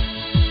Mayo.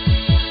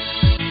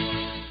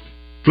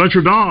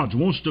 Fletcher Dodge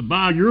wants to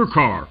buy your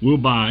car. We'll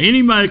buy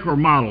any make or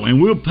model, and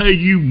we'll pay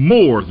you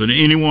more than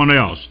anyone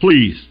else.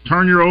 Please,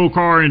 turn your old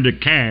car into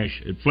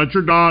cash at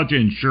Fletcher Dodge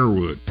in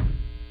Sherwood.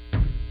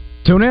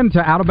 Tune in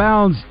to Out of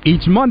Bounds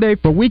each Monday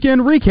for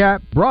Weekend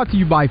Recap, brought to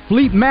you by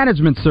Fleet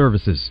Management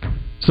Services.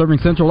 Serving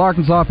Central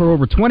Arkansas for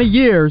over 20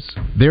 years,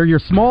 they're your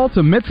small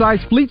to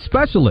mid-sized fleet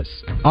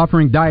specialists,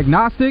 offering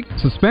diagnostic,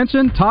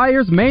 suspension,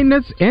 tires,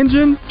 maintenance,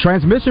 engine,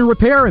 transmission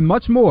repair, and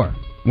much more.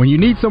 When you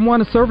need someone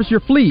to service your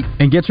fleet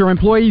and get your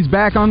employees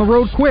back on the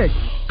road quick,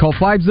 call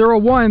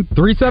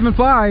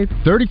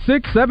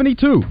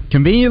 501-375-3672.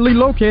 Conveniently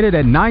located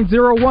at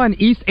 901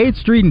 East 8th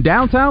Street in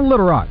downtown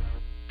Little Rock.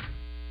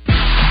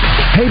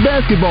 Hey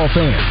basketball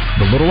fans,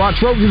 the Little Rock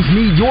Trojans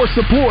need your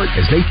support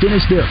as they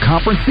finish their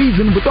conference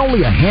season with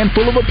only a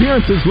handful of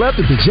appearances left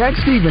at the Jack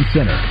Stevens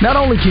Center. Not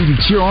only can you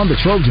cheer on the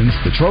Trojans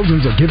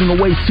are giving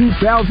away $2,000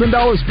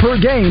 per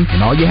game, and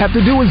all you have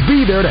to do is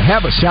be there to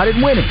have a shot at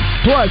winning.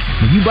 Plus,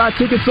 when you buy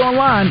tickets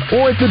online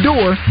or at the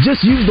door,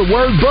 just use the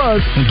word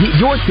BUZZ and get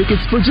your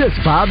tickets for just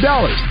 $5.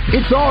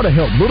 It's all to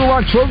help Little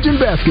Rock Trojan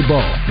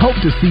basketball.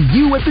 Hope to see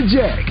you at the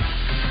Jack.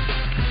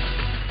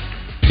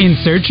 In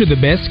search of the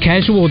best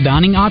casual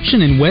dining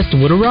option in West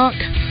Little Rock?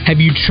 Have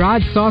you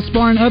tried Sauce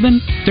Bar and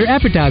Oven? Their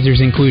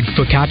appetizers include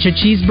focaccia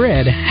cheese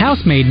bread,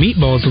 house-made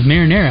meatballs with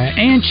marinara,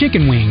 and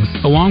chicken wings,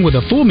 along with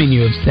a full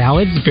menu of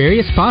salads,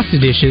 various pasta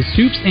dishes,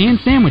 soups, and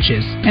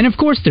sandwiches. And of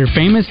course their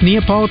famous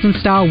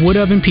Neapolitan-style wood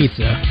oven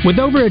pizza, with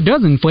over a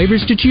dozen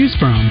flavors to choose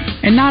from.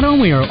 And not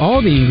only are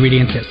all the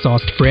ingredients at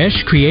Sauce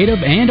fresh,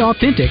 creative, and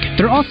authentic,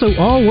 they're also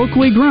all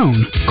locally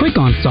grown. Click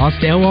on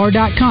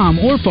saucedlr.com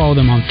or follow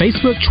them on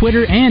Facebook,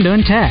 Twitter, and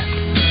Untapped.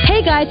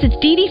 Hey guys, it's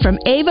Dee Dee from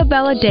Ava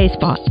Bella Day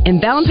Spa, and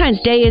Valentine's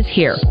Day is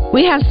here.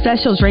 We have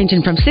specials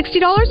ranging from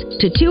 $60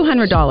 to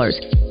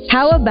 $200.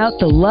 How about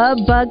the Love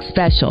Bug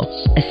Special?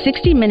 A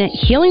 60-minute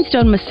healing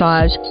stone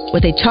massage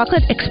with a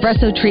chocolate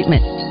espresso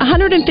treatment,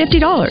 $150.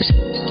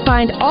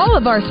 Find all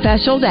of our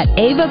specials at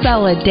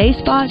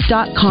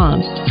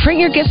avabelladayspa.com.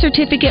 Print your gift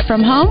certificate from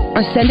home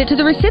or send it to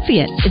the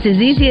recipient. It's as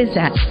easy as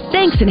that.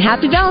 Thanks and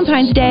happy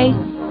Valentine's Day.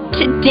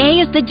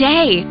 Today is the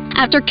day.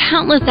 After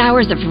countless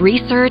hours of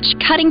research,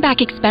 cutting back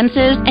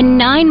expenses, and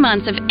 9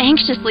 months of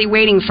anxiously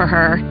waiting for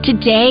her,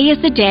 today is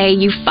the day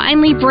you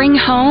finally bring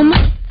home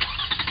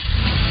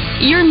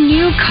your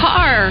new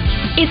car.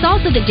 It's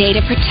also the day to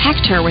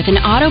protect her with an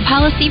auto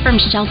policy from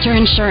Shelter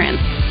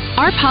Insurance.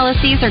 Our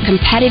policies are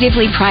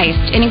competitively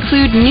priced and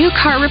include new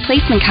car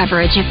replacement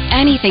coverage if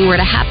anything were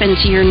to happen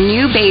to your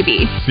new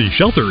baby. See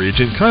Shelter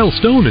Agent Kyle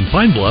Stone in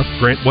Pine Bluff,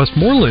 Grant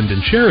Westmoreland in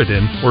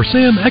Sheridan, or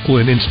Sam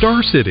Eklund in Star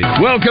City.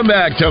 Welcome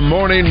back to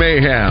Morning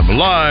Mayhem,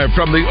 live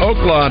from the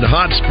Oaklawn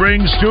Hot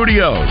Springs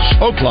Studios.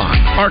 Oaklawn,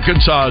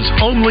 Arkansas's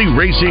only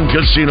racing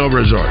casino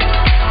resort.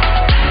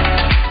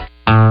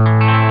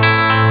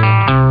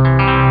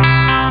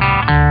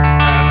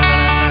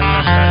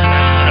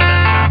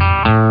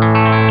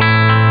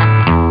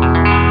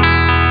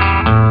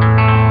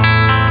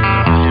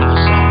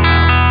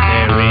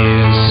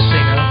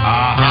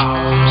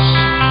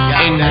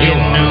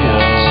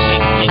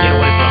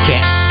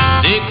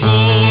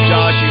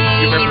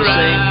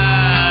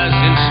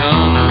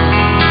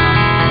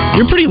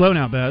 You're pretty low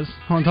now, Bez.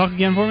 Hold on, talk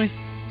again for me?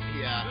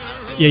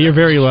 Yeah. Yeah, you're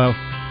very low.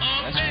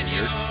 That's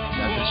weird.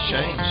 Nothing's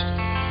changed.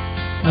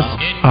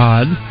 That's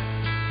odd.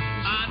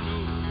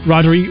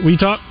 Roger, will you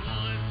talk?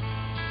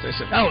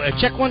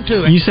 check 1,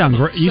 2. You sound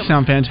great. You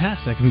sound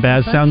fantastic, and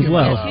Baz sounds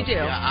well. Yes, you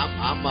do. Yeah,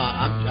 I'm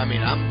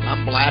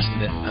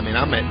blasting it. I mean,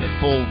 I'm at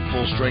full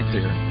strength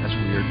here. That's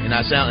weird. And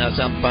I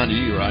sound fine to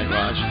you, right,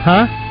 Raj?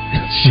 Huh?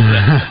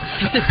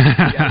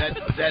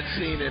 that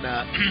scene in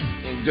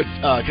Good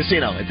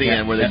Casino at the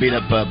end where they beat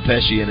up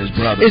Pesci and his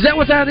brother. Is that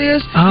what that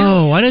is?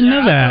 Oh, I didn't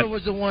know that. I thought it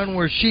was the one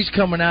where she's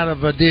coming out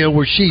of a deal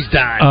where she's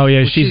dying. Oh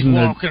yeah, she's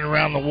walking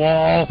around the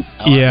wall.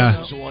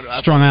 Yeah,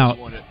 strung out.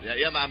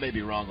 Yeah, I may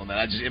be wrong on that.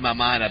 I just in my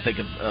mind I think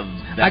of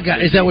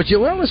that. Is that what you?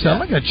 Well, listen, I'm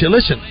not going to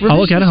listen. I'll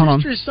look at it. Hold on.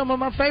 History is some of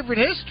my favorite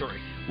history.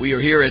 We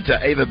are here at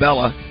Ava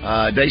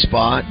Bella Day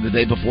Spa the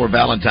day before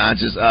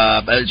Valentine's.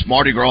 It's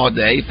Mardi Gras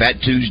Day,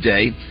 Fat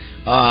Tuesday.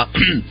 I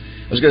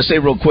was going to say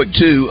real quick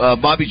too.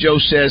 Bobby Joe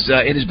says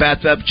in his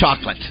bathtub,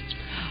 chocolate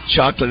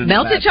in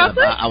melted the bathtub.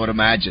 chocolate. I would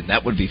imagine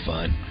that would be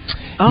fun.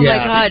 Oh my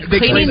God!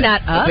 Cleaning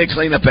that up. A big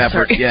cleanup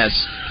effort. Yes.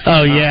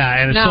 Oh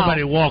yeah, and if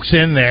somebody walks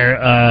in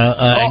there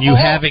and you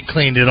haven't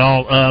cleaned it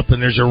all up,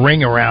 and there's a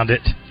ring around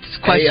it.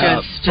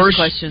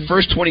 Questions.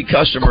 First 20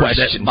 customers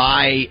that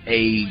buy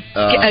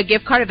a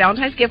gift card, a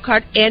Valentine's gift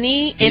card,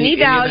 any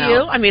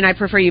value. I mean, I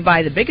prefer you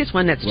buy the biggest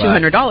one that's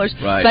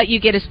 $200, but you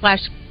get a splash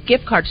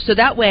gift card. So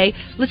that way,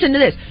 listen to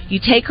this: you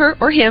take her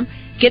or him,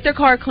 get their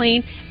car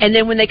clean, and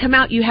then when they come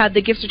out, you have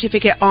the gift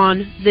certificate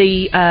on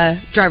the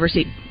driver's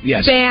seat.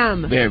 Yes.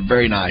 Bam. Very,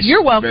 very nice.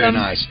 You're welcome. Very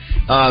nice.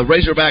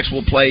 Razorbacks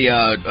will play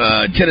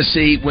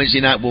Tennessee Wednesday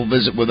night. We'll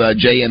visit with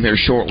JM here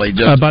shortly.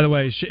 By the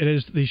way, it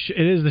is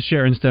the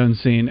Sharon Stone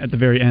scene at the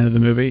very end of the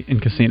movie in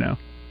Casino.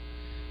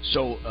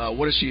 So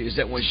what is she? Is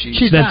that when she?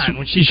 She's dying.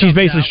 When she's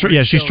basically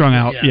she's strung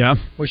out. Yeah.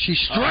 Well, she's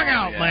strung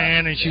out,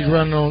 man, and she's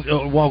running,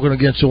 walking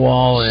against the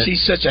wall. And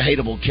she's such a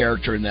hateable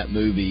character in that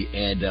movie,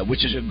 and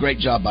which is a great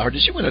job by her.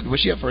 Did she win? Was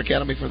she up for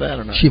Academy for that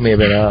or not? She may have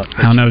been up.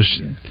 I don't know.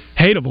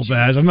 Hateable,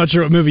 Baz. I'm not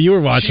sure what movie you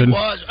were watching.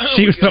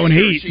 She was throwing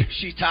heat.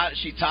 She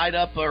tied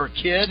up her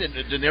kid, and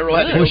De Niro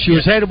had to. Well, she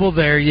was hateable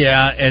there,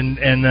 yeah, and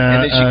then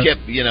she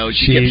kept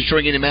kept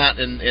stringing him out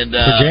and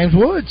for James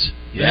Woods.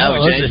 Yeah,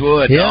 with James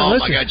Woods. Yeah, oh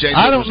listen, my God, James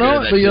I Woods don't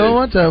know, but you know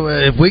what?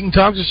 If we can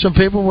talk to some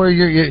people where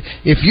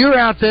if you're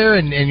out there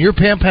and your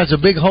pimp has a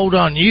big hold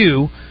on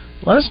you,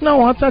 let us know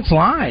what that's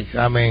like.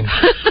 I mean,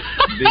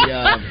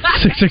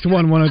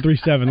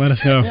 661-1037. Let us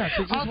know. Yeah,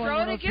 I'll throw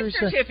in a gift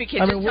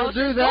certificate. I mean, we'll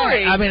do that.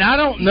 Story. I mean, I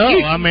don't know.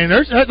 I mean,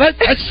 that's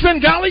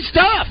Svengali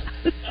stuff.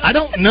 I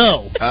don't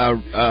know.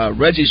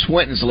 Reggie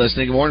Swinton's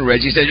listening. Good morning,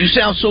 Reggie. He said, "You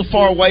sound so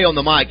far away on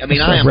the mic." I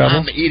mean,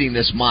 I'm eating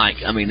this mic.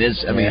 I mean,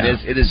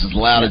 it is as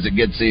loud as it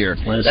gets here.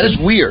 That is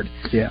weird.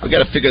 Yeah, we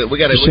got to figure that.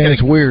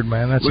 It's weird,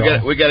 man. That's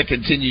all. We got to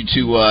continue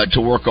to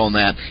work on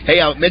that.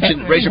 Hey, I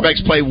mentioned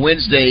Razorbacks play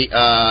Wednesday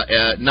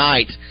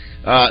night.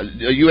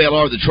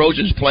 ULR, the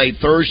Trojans, play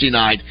Thursday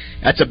night.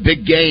 That's a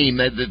big game.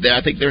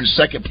 I think they're in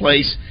second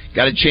place.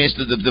 Got a chance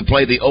to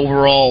play the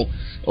overall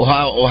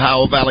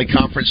Ohio Valley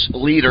Conference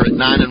leader at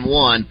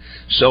 9-1.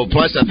 So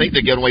plus, I think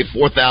they're giving away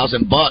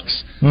 $4,000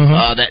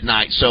 that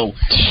night. So,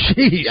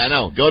 I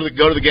know. Go to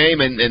the game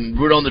and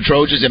root on the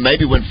Trojans and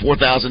maybe win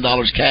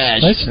 $4,000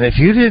 cash. Listen, if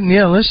you didn't,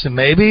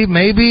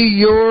 maybe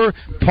your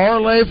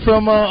parlay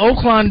from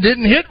Oakland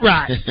didn't hit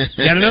right.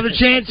 Got another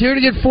chance here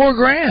to get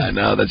 $4,000. I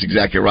know, that's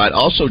exactly right.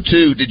 Also,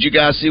 too, did you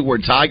guys see where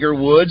Tiger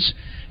Woods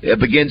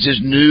begins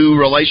his new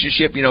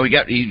relationship? You know,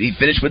 he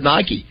finished with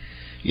Nike.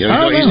 You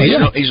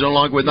know, he's no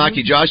longer with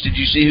Nike. Josh, did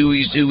you see who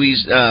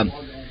he's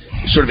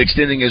sort of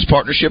extending his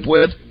partnership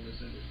with?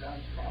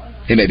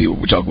 Hey, maybe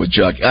we're talking with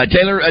Chuck.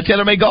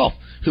 TaylorMade Golf,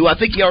 who I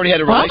think he already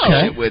had a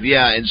relationship with.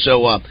 Yeah, and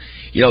so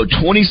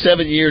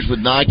 27 years with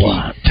Nike.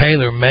 Wow.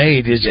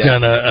 TaylorMade is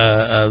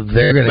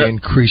they're gonna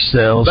increase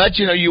sales. But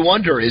you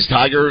wonder,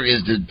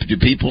 do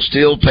people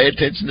still pay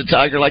attention to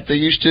Tiger like they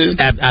used to?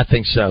 I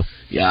think so.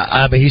 Yeah,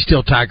 I mean he's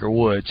still Tiger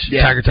Woods.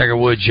 Yeah. Tiger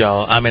Woods,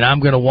 y'all. I mean I'm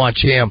gonna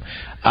watch him.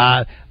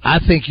 I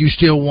think you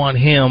still want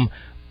him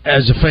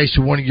as a face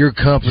of one of your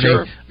company,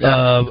 sure.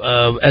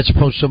 As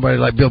opposed to somebody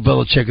like Bill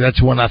Belichick.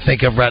 That's one I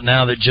think of right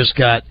now that just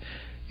got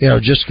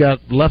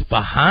left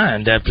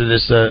behind after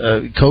this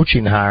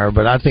coaching hire.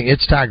 But I think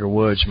it's Tiger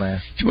Woods, man.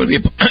 If you want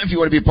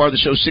to be a part of the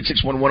show,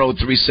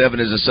 661-1037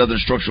 is the Southern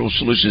Structural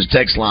Solutions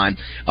text line.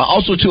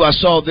 Also, too, I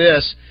saw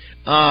this.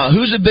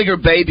 Who's a bigger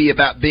baby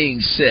about being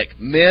sick,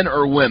 men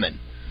or women?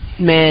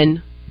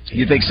 Men.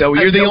 You think so?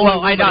 You're the only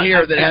one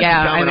here that has to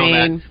comment on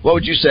that. What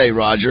would you say,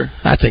 Roger?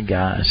 I think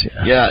guys.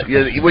 Yeah,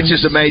 which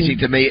is amazing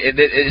to me.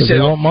 It said,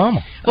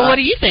 mama. Well, what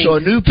do you think? So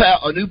a new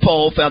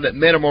poll found that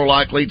men are more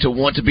likely to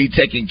want to be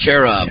taken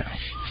care of. Yeah.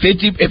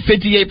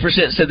 58%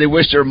 said they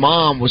wish their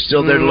mom was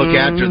still there to look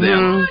after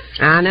them.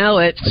 I know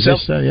it.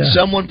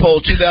 Someone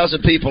polled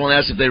 2,000 people and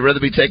asked if they'd rather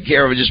be taken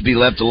care of or just be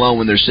left alone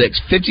when they're sick.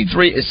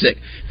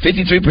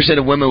 53%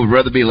 of women would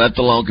rather be left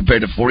alone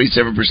compared to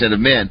 47% of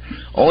men.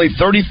 Only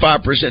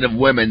 35% of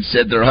women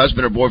said their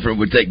husband or boyfriend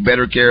would take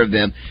better care of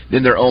them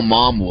than their own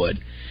mom would.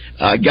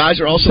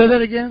 Guys are also... Say that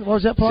again? What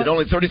was that part? Said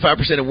only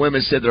 35% of women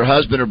said their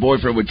husband or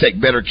boyfriend would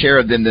take better care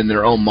of them than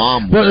their own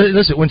mom would. Well,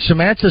 listen, when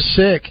Samantha's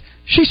sick,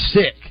 she's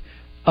sick.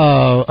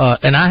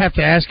 And I have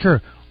to ask her,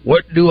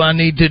 What do I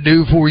need to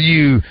do for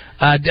you?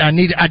 I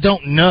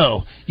don't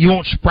know. You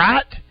want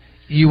Sprite?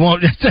 You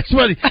want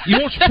you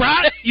want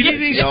Sprite? You need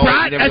any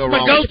Sprite? That's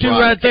my go-to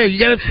right there. You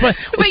got to Sprite.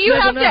 But you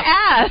have to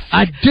ask.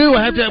 I do.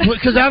 I have to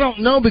because I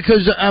don't know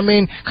because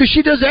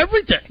she does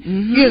everything.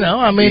 Mm-hmm. You know,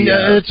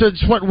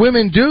 it's what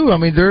women do. I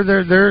mean, they're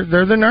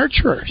the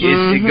nurturers.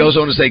 It goes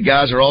on to say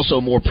guys are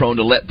also more prone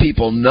to let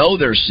people know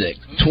they're sick.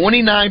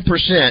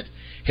 29%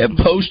 have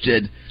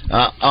posted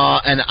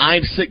an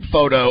I'm sick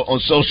photo on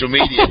social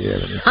media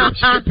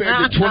compared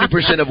to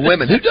 20% of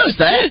women. Who does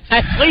that?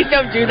 Please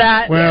don't do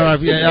that.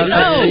 Well, you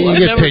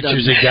get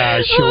pictures of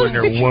guys showing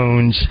their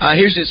wounds.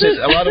 Here's it says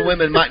a lot of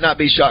women might not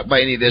be shocked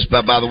by any of this,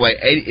 but by the way,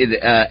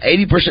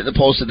 80% of the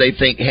polls said they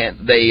think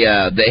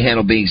they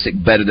handle being sick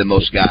better than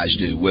most guys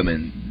do.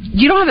 Women.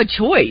 You don't have a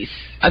choice.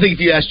 I think if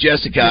you ask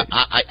Jessica,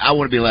 I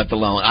want to be left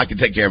alone. I can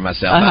take care of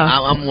myself.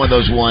 I'm one of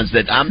those ones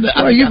that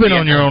you've been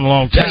on your own a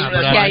long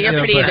time. You're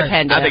pretty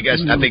independent.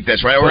 I think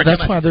that's right. Well,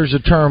 that's why there's a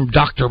term,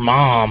 Dr.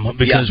 Mom,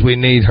 because we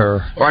need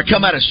her. Or I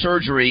come out of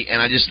surgery and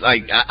I just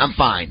I'm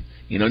fine.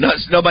 You know,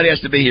 nobody has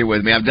to be here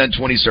with me. I've done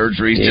 20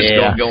 surgeries. Just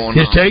don't go on.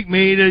 Just take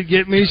me to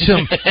get me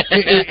some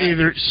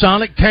either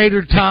Sonic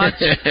tater tots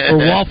or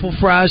waffle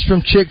fries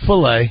from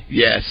Chick-fil-A.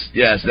 Yes,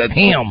 that's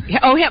ham.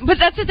 Oh, yeah, but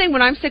that's the thing.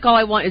 When I'm sick, all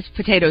I want is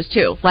potatoes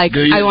too. Like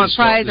I want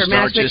fries or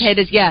mashed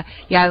potatoes. Yeah.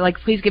 Like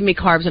please give me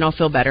carbs and I'll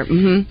feel better.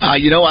 Mm-hmm.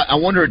 You know, I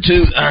wonder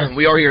too.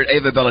 We are here at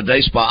Ava Bella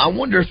Day Spa. I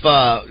wonder if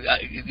I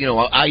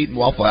eat in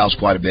Waffle House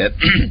quite a bit.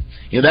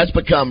 That's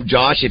become,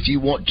 Josh. If you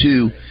want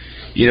to.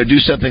 Do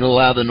something a little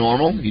out of the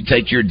normal. You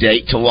take your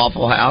date to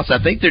Waffle House. I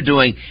think they're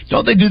doing.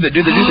 Don't they do the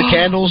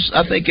candles?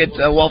 I think at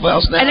Waffle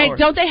House now. And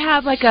don't they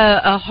have like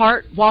a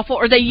heart waffle?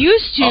 Or they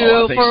used to.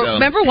 I think so.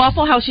 Remember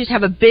Waffle House used to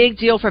have a big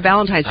deal for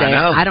Valentine's Day.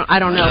 I don't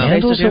know.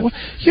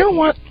 You know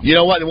what? You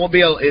know what? It won't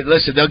be.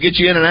 Listen, they'll get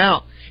you in and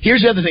out.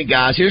 Here's the other thing,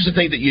 guys. Here's the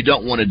thing that you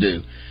don't want to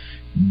do.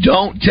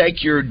 Don't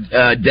take your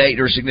date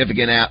or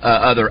significant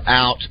other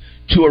out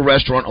to a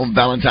restaurant on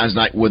Valentine's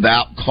night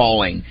without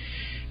calling.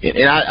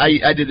 And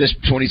I did this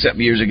 20-something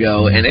years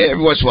ago, and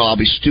every once in a while I'll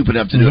be stupid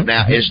enough to do it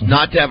now, is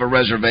not to have a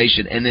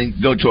reservation and then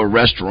go to a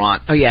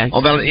restaurant. Oh, yeah. And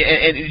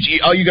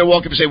you got to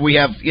walk up and say, we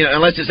have,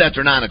 unless it's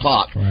after 9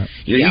 o'clock. Right.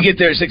 You get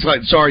there at 6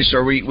 o'clock, sorry,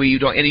 sir, we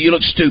don't, and you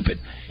look stupid.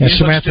 Yeah,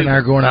 Samantha and I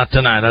are going out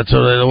tonight. That's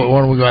what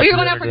we go out. Are you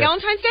going out for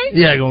Valentine's Day?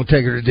 Yeah, going to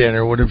take her to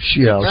dinner. Whatever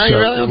she else.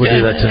 We'll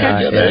do that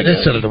tonight.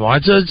 Instead of tomorrow.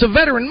 It's a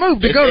veteran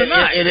move to go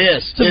tonight. It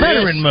is. It's a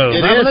veteran move.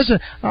 Listen,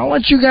 I'll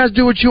let you guys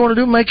do what you want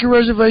to do. Make your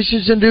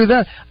reservations and do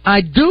that.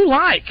 I do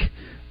like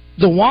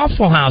the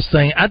Waffle House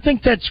thing. I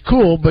think that's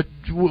cool, but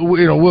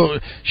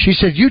she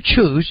said you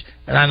choose,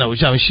 and I know.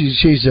 I mean,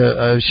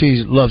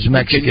 she loves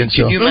Mexican.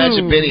 Can you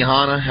imagine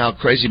Benihana? How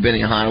crazy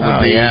Benihana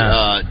would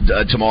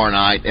be tomorrow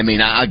night? I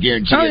mean, I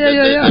guarantee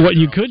you. What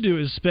you could do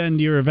is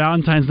spend your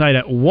Valentine's night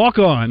at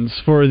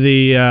Walk-Ons for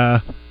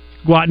the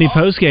Guatney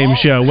postgame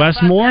show. Wes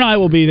Moore and I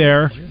will be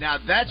there. Now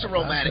that's a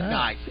romantic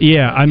night.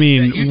 Yeah, I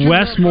mean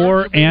Wes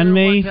Moore and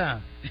me.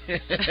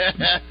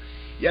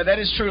 Yeah, that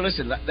is true.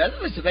 Listen,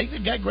 they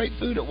got great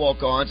food at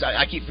Walk-Ons.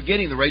 I keep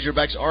forgetting the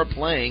Razorbacks are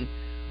playing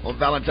on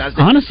Valentine's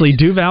Day. Honestly,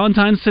 do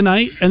Valentine's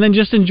tonight, and then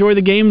just enjoy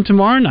the game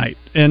tomorrow night.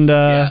 And,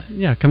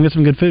 come get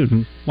some good food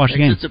and watch the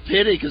game. It's a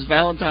pity because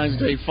Valentine's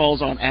Day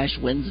falls on Ash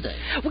Wednesday.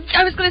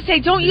 I was going to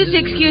say, don't use the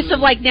excuse of,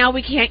 now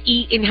we can't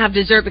eat and have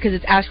dessert because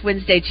it's Ash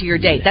Wednesday to your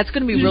date. That's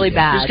going to be really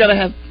bad. You just got to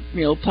have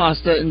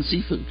pasta and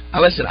seafood.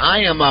 Listen,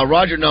 I am.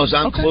 Roger knows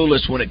I'm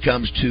clueless when it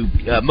comes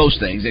to most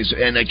things,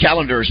 and a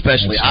calendar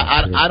especially.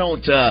 I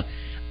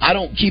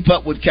don't keep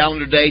up with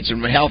calendar dates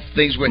and how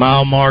things went.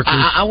 Mile markers.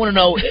 I want to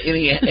know.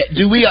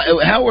 Do we?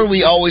 How are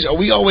we always? Are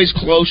we always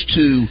close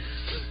to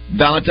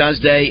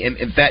Valentine's Day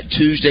and Fat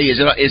Tuesday? Is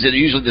it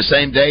usually the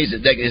same days? Is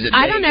it?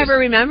 I don't ever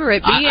remember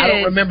it being. I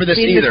don't remember this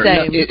either.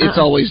 It's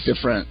always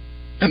different.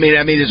 I mean,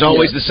 it's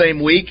always the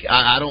same week.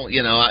 I don't,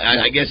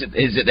 I guess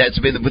that's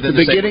been within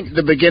the beginning.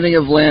 The beginning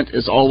of Lent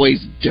is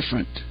always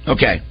different.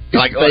 Okay,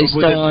 based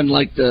on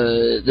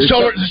the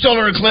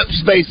solar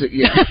eclipse, basic,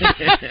 yeah.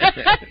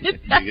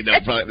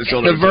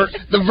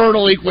 The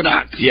vernal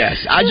equinox.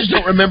 Yes, I just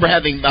don't remember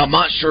having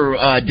monster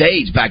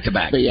days back to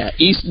back. But yeah,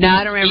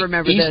 I don't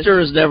remember Easter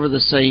is never the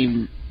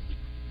same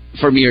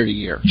from year to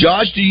year.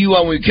 Josh, do you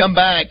when we come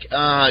back?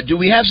 Do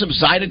we have some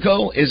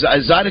Zydeco?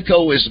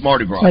 Zydeco is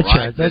Mardi Gras,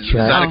 right? That's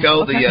right.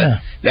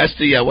 Zydeco, that's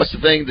the what's the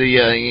thing? The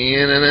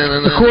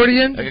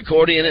accordion.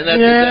 Accordion, and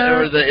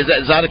is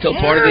that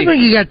Zydeco part of the? I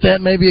think you got that.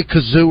 Maybe a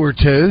kazoo or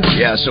two.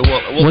 Yeah. So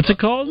what's it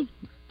called?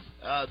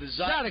 The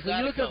Zydeco.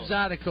 You look up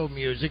Zydeco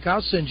music. I'll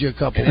send you a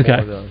couple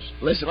more of those.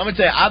 Listen, I'm gonna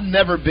tell you, I've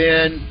never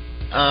been.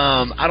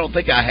 I don't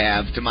think I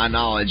have, to my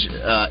knowledge,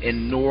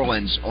 in New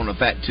Orleans on a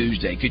Fat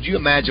Tuesday. Could you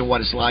imagine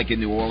what it's like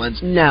in New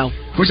Orleans? No.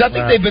 Of course, I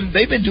think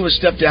they've been doing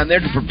stuff down there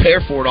to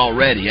prepare for it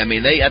already. I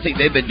mean, I think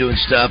they've been doing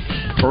stuff,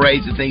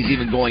 parades and things,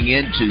 even going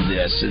into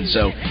this. And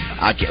so,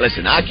 I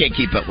can't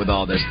keep up with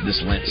all this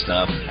Lent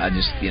stuff. I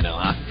just,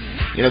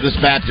 this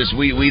Baptist,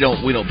 we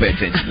don't pay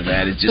attention to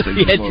that. It's just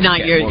it's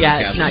not your.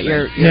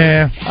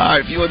 Yeah. All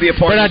right, if you want to be a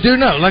part, but I do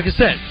know, like I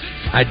said,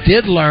 I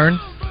did learn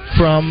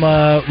from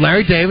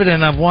Larry David,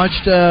 and I've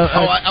watched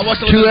I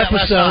watched 2 Last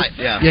episodes.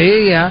 night.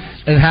 Yeah.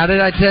 And how did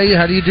I tell you?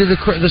 How do you do the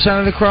sign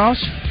of the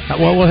cross?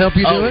 What will help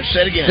you do it?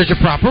 Say it again. There's a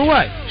proper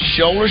way.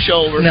 Shoulder.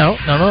 No.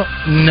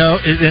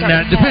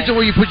 It depends on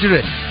where you put your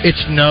head.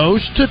 It's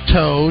nose to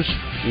toes,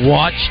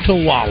 watch to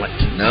wallet.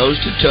 Nose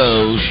to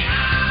toes,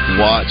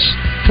 watch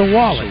to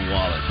wallet.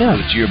 Yeah.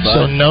 It's your butt.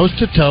 So nose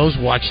to toes,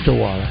 watch to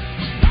wallet.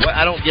 Well,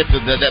 I don't get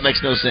that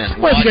makes no sense.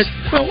 Well, Watch.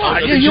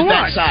 you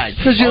that watch. side.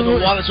 Because the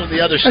wallet's on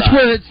the other side. That's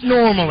where it's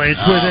normally.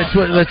 That's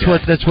what Is they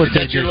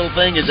that your do. little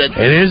thing? Is that?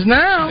 It is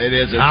now. It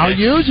is. Okay. I'll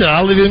use it.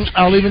 I'll even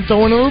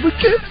throw in a little bit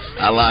kiss.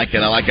 I like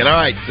it. All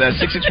right.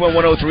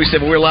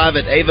 661-1037. We're live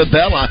at Ava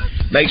Bella.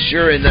 Make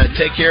sure and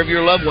take care of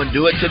your loved one.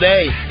 Do it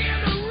today.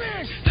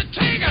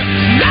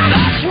 Now the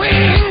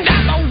swing,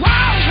 that the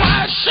walls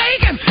were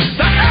shaking,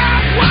 the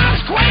earth was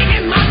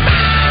quaking, my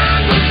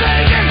mind was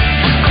aching,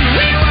 and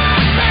we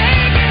were making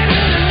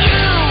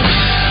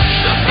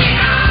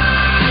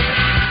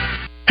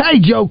Hey,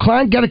 Joe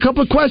Klein, got a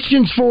couple of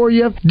questions for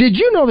you. Did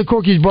you know that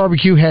Corky's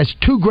Barbecue has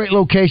 2 great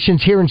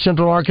locations here in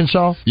Central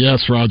Arkansas?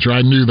 Yes, Roger,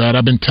 I knew that.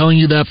 I've been telling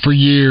you that for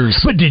years.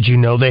 But did you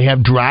know they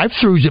have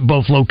drive-thrus at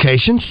both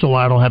locations, so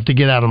I don't have to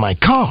get out of my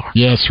car?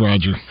 Yes,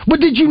 Roger. But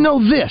did you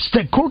know this,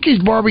 that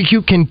Corky's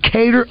Barbecue can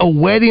cater a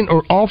wedding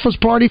or office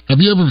party? Have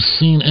you ever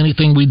seen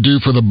anything we do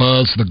for the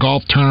buzz, the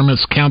golf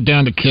tournaments,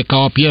 countdown to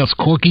kickoff? Yes,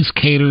 Corky's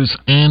caters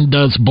and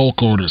does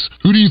bulk orders.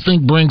 Who do you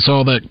think brings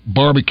all that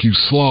barbecue,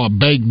 slaw,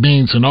 baked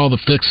beans, and all the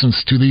fixings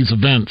to these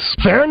events?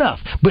 Fair enough.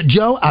 But,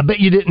 Joe, I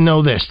bet you didn't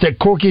know this, that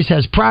Corky's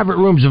has private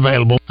rooms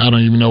available. I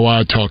don't even know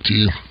why I talk to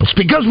you. It's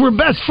because we're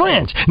best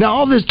friends. Now,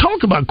 all this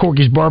talk about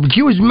Corky's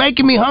Barbecue is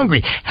making me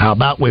hungry. How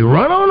about we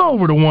run on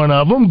over to one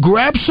of them,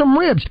 grab some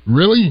ribs?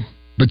 Really?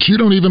 But you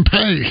don't even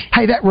pay.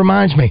 Hey, that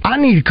reminds me. I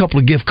need a couple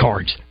of gift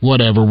cards.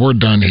 Whatever, we're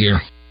done here.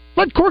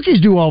 Let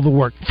Corky's do all the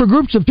work. For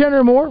groups of 10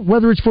 or more,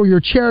 whether it's for your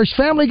cherished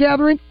family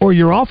gathering or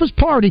your office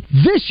party,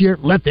 this year,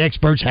 let the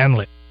experts handle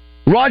it.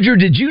 Roger,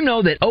 did you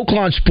know that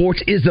Oaklawn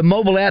Sports is the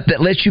mobile app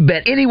that lets you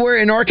bet anywhere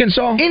in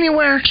Arkansas?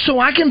 Anywhere, so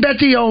I can bet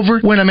the over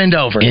when I'm in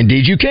Dover.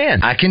 Indeed you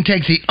can. I can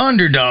take the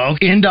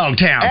underdog in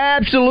Dogtown.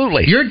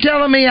 Absolutely. You're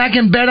telling me I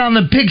can bet on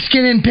the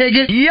Pigskin and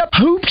Piggott? Yep.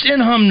 Hoops in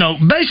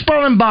Humnoke,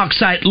 baseball in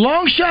Bauxite,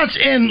 long shots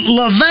in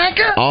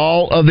Lavaca?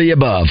 All of the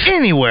above.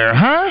 Anywhere,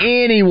 huh?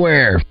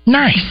 Anywhere.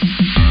 Nice.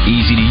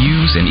 Easy to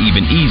use and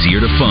even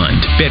easier to fund.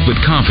 Bet with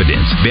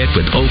confidence. Bet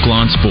with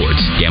Oaklawn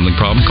Sports. Gambling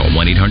problem? Call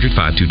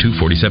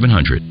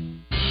 1-800-522-4700.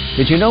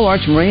 Did you know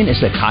Arch Marine is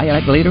the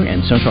kayak leader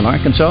in Central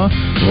Arkansas?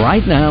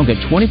 Right now, get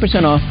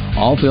 20% off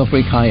all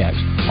feel-free kayaks.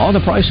 All the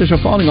prices are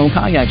falling on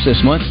kayaks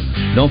this month.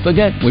 Don't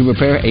forget, we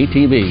repair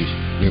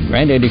ATVs. Your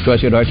granddaddy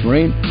trusted Arch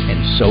Marine,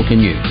 and so can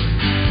you.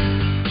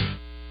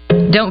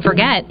 Don't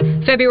forget,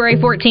 February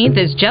 14th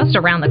is just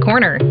around the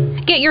corner.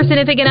 Get your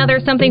significant other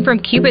something from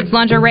Cupid's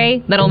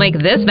Lingerie that'll make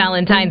this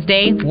Valentine's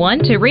Day one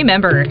to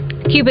remember.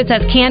 Cupid's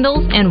has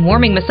candles and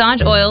warming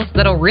massage oils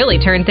that'll really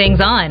turn things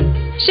on.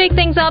 Shake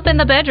things up in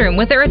the bedroom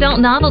with their adult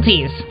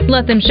novelties.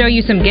 Let them show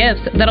you some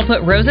gifts that'll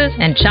put roses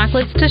and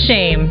chocolates to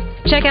shame.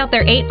 Check out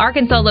their 8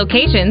 Arkansas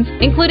locations,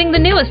 including the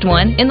newest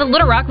one in the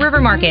Little Rock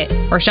River Market,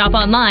 or shop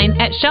online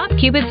at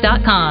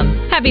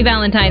shopcupids.com. Happy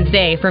Valentine's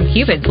Day from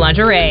Cupid's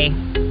Lingerie.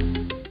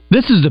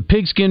 This is the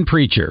Pigskin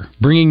Preacher,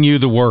 bringing you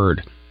the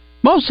word.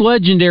 Most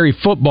legendary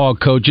football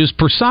coaches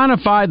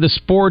personify the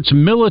sport's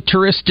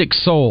militaristic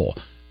soul.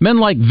 Men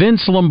like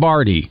Vince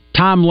Lombardi,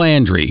 Tom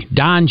Landry,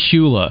 Don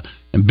Shula,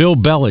 and Bill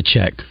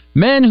Belichick.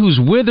 Men whose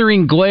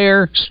withering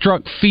glare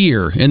struck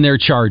fear in their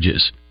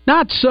charges.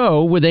 Not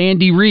so with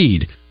Andy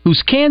Reid,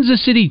 whose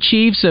Kansas City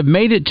Chiefs have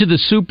made it to the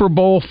Super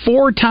Bowl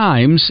 4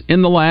 times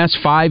in the last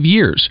 5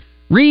 years.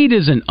 Reid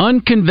is an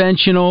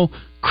unconventional,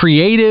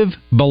 creative,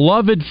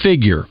 beloved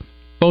figure,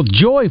 both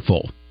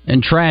joyful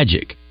and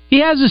tragic.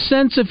 He has a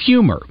sense of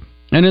humor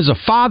and is a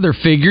father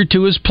figure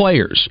to his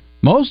players.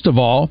 Most of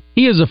all,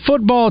 he is a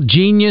football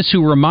genius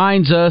who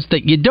reminds us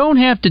that you don't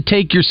have to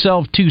take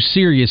yourself too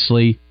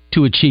seriously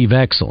to achieve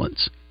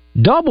excellence.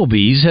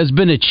 Doublebee's has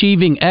been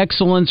achieving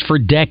excellence for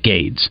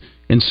decades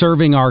in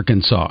serving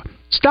Arkansas.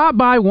 Stop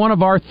by one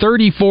of our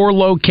 34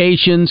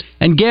 locations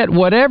and get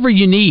whatever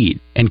you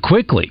need, and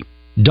quickly.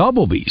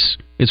 Doublebee's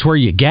is where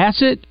you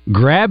gas it,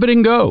 grab it,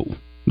 and go.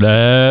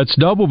 That's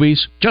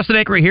Doublebee's. Justin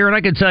Akery here, and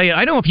I can tell you,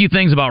 I know a few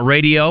things about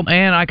radio,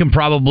 and I can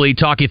probably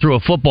talk you through a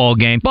football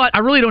game, but I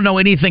really don't know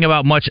anything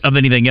about much of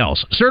anything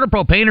else.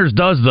 CertaPro Painters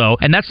does, though,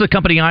 and that's the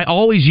company I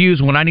always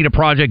use when I need a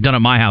project done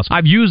at my house.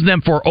 I've used them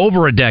for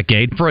over a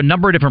decade for a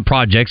number of different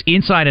projects,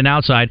 inside and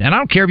outside, and I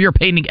don't care if you're a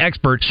painting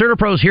expert,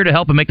 CertaPro's here to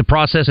help and make the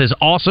process as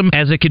awesome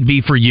as it can be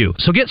for you.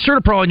 So get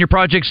CertaPro on your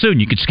project soon.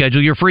 You can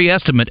schedule your free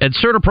estimate at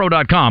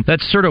CertaPro.com.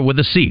 That's Certa with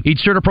a C. Each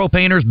CertaPro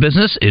Painters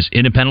business is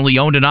independently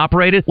owned and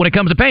operated. When it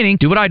comes to painting,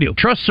 do what I do.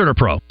 Trust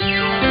CertaPro.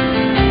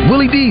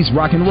 Willie D's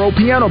Rock and Roll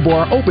Piano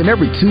Bar open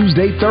every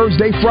Tuesday,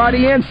 Thursday,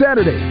 Friday, and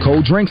Saturday.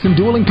 Cold drinks and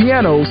dueling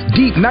pianos.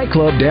 Deep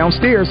Nightclub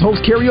downstairs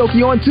hosts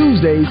karaoke on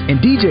Tuesdays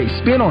and DJ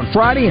Spin on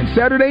Friday and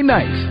Saturday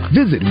nights.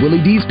 Visit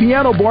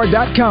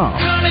WillieD'sPianoBar.com.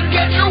 Gonna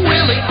get your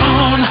Willie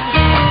on.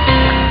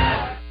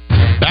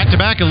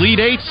 back-to-back Elite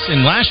Eights,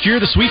 and last year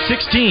the Sweet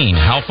 16.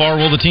 How far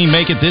will the team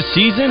make it this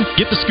season?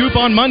 Get the scoop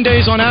on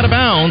Mondays on Out of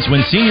Bounds when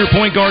senior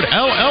point guard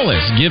L.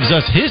 Ellis gives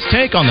us his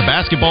take on the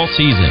basketball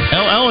season.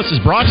 L. Ellis is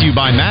brought to you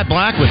by Matt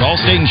Black with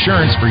Allstate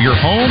Insurance for your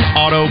home,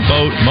 auto,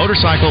 boat,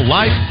 motorcycle,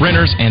 life,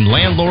 renters, and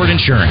landlord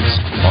insurance.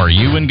 Are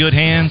you in good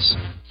hands?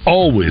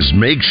 Always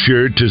make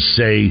sure to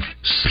say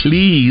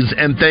please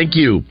and thank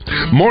you.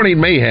 Morning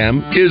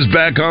Mayhem is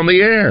back on the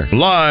air,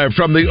 live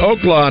from the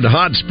Oaklawn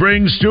Hot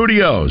Springs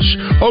Studios.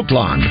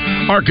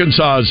 Oaklawn,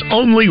 Arkansas's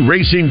only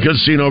racing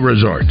casino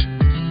resort.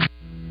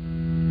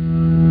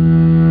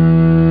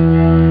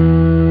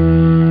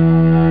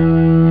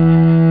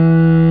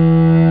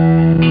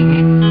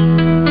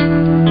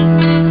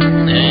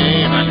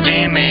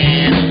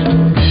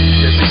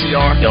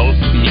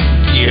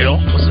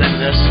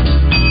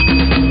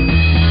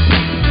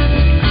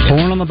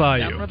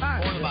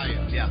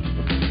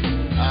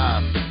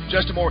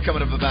 Justin Moore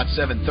coming up about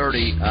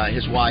 7:30.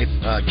 His wife,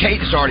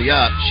 Kate, is already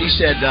up. She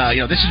said,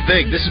 this is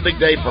big. This is a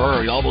big day for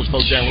her. All those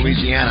folks down in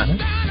Louisiana.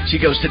 She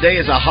goes, today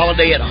is a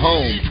holiday at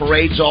home.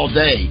 Parades all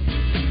day.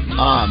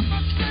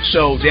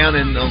 So down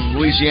in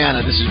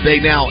Louisiana, this is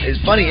big. Now, it's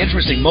funny,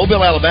 interesting.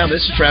 Mobile, Alabama,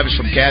 this is Travis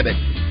from Cabot,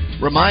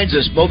 reminds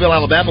us Mobile,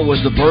 Alabama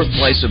was the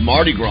birthplace of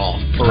Mardi Gras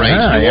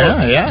parades.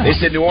 Yeah. They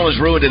said New Orleans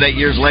ruined it 8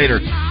 years later.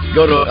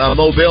 Go to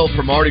Mobile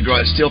for Mardi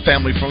Gras. It's still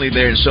family-friendly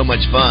there and so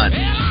much fun.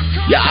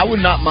 Yeah, I would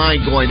not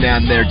mind going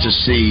down there to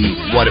see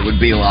what it would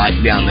be like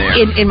down there.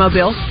 In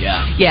Mobile?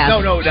 Yeah.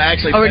 No,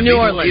 actually. Or New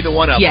Orleans. Either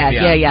one of them.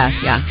 Yeah.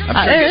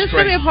 It's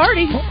going to be a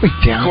party.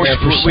 Of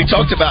course, we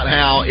talked about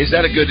how, is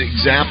that a good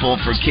example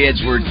for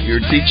kids where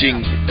you're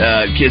teaching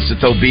kids to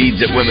throw beads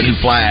at women who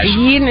flash?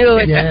 You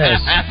knew it. Yes.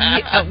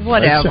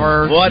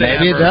 Whatever.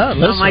 Maybe it does.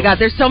 Oh, my God.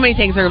 There's so many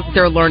things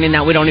they're learning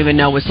that we don't even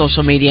know with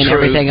social media and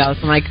everything else.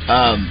 I'm like,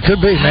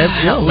 could be.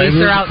 Maybe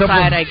they're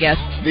outside, I guess.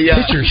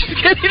 Pictures.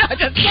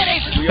 Just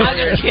kidding. We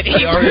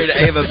are here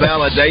at Ava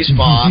Bella Day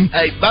Spa.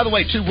 Hey, by the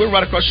way, too, we're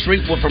right across the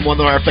street from one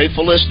of our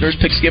faithful listeners,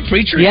 Pigskin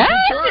Preacher. Yeah,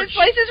 this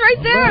place is right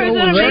there. Isn't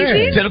that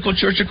amazing? Pinnacle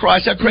Church of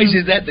Christ. How crazy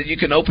is that you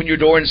can open your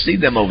door and see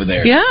them over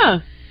there? Yeah.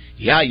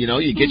 Yeah,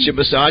 you get your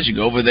massage, you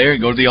go over there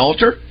and go to the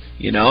altar,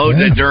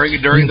 during you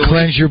the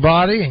cleanse week. your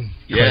body and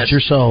cleanse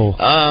your soul.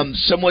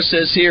 Someone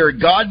says here,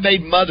 God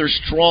made mothers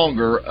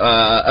stronger,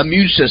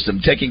 immune system,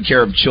 taking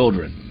care of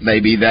children.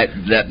 Maybe that's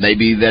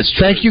true.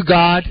 Thank you,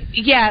 God.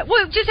 Yeah,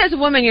 well, just as a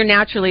woman, you're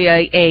naturally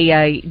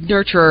a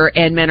nurturer,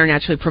 and men are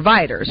naturally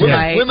providers,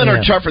 right? Women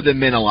are tougher than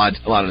men a lot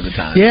of the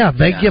time. Yeah,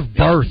 they give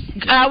birth.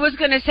 I was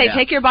going to say,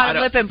 take your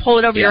bottom lip and pull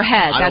it over your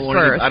head. That's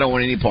birth. I don't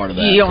want any part of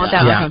that. You don't want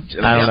that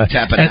one. I'm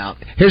tapping out.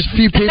 Here's a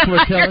few people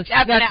are telling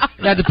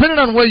now, depending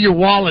on where your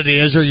wallet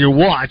is or your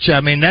watch, I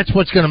mean, that's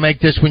what's going to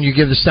make this when you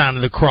give the sign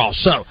of the cross.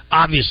 So,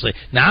 obviously,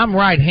 now I'm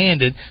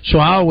right-handed, so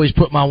I always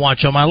put my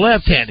watch on my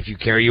left hand. If you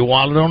carry your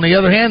wallet on the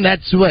other hand,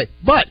 that's the way.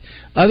 But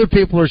other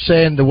people are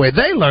saying the way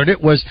they learned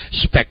it was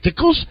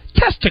spectacles,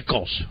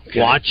 testicles,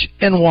 watch,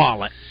 and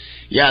wallet.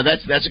 Yeah,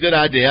 that's a good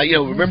idea.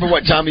 Remember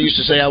what Tommy used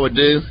to say I would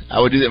do? I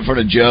would do that in front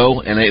of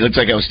Joe, and it looks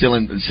like I was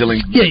stealing.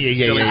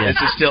 Yeah.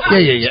 Still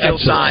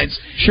signs.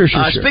 Sure.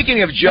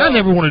 Speaking of Joe, I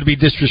never wanted to be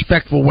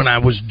disrespectful when I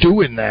was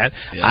doing that.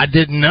 Yeah. I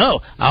didn't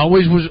know. I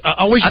always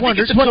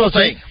wondered. It's a cool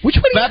thing. Which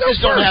way do you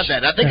Baptists go don't first?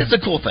 have that. I think it's a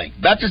cool thing.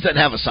 Baptists doesn't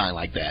have a sign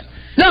like that.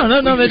 No,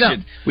 they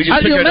don't. We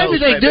just maybe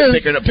they do.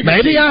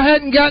 Maybe I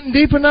hadn't gotten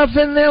deep enough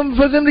in them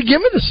for them to give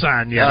me the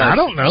sign yet. I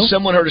don't know.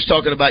 Someone heard us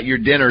talking about your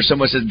dinner.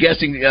 Someone said,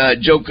 guessing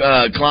Joe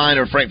Klein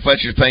or Frank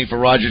Fletcher's paying for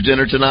Roger's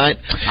dinner tonight.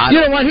 You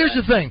know what? Here's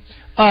the thing.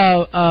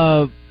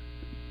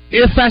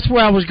 If that's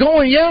where I was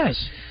going, yes.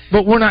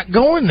 But we're not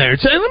going there.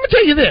 So, let me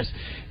tell you this.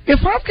 If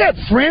I've got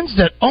friends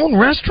that own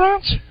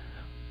restaurants,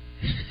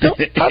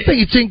 I think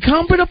it's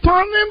incumbent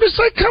upon them to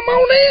say, come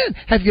on in.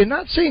 Have you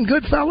not seen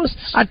Goodfellas?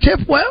 I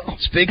tip well.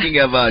 Speaking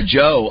of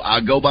Joe,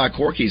 I go by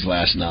Corky's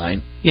last night.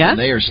 Yeah? And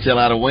they are still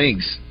out of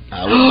wings.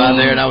 I went by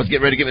there and I was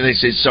getting ready to get me. They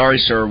said, sorry,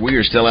 sir, we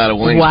are still out of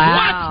wings.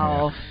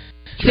 Wow. What?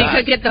 So you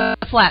could get the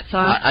flats,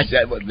 huh? I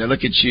said, well,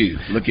 look at you.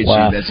 Look at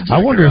wow. you. That's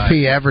exactly I wonder right. if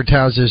he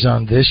advertises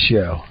on this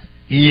show.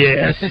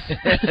 Yes.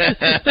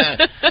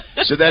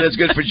 So that is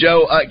good for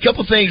Joe. A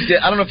couple things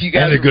that I don't know if you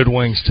guys. And the good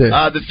wings too.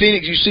 The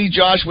Phoenix. You see,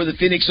 Josh, where the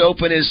Phoenix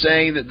Open is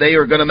saying that they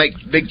are going to make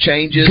big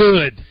changes.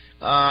 Good.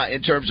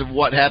 In terms of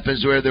what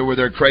happens with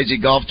their crazy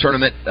golf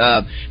tournament,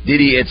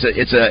 Diddy,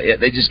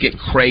 they just get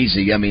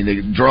crazy. I mean,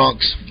 the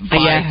drunks,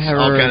 fights,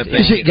 all kind of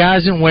things. You see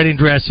guys in wedding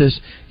dresses.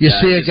 You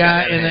see a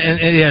guy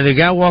the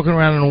guy walking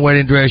around in a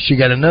wedding dress. You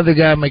got another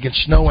guy making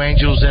snow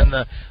angels in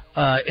the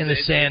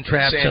sand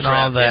traps and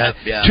all that.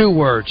 Yeah. 2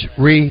 words: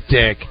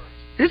 ridiculous.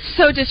 It's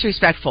so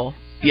disrespectful.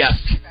 Yeah.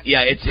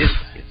 It's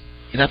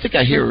and I think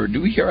I hear.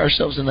 Do we hear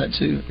ourselves in that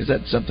too? Is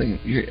that something?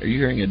 Are you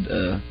hearing it?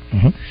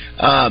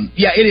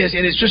 Yeah, it is,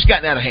 and it's just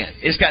gotten out of hand.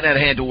 It's gotten out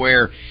of hand to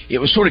where it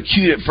was sort of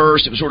cute at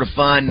first. It was sort of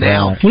fun.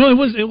 Now, well, it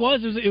was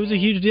a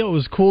huge deal. It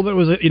was cool that it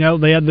was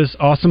they had this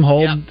awesome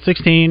hole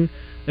 16.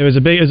 It was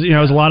it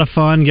was a lot of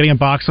fun. Getting a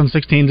box on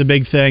 16 is a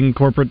big thing.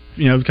 Corporate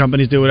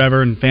companies do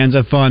whatever, and fans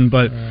have fun.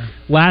 But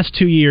last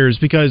 2 years,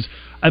 because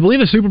I believe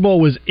the Super Bowl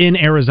was in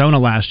Arizona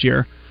last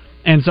year,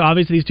 and so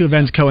obviously these two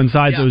events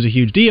coincide, so it was a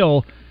huge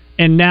deal.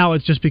 And now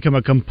it's just become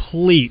a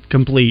complete,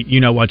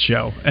 you-know-what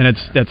show. And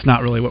that's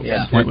not really what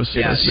the point was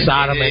supposed to be.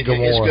 Sodom and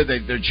Gomorrah. It's good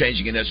that they're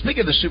changing it.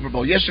 Speaking of the Super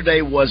Bowl,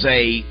 yesterday was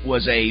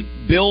a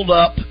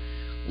build-up.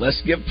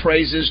 Let's give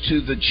praises to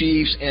the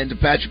Chiefs and to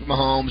Patrick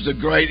Mahomes.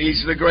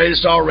 He's the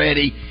greatest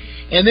already.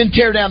 And then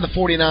tear down the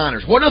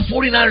 49ers. What do the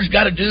 49ers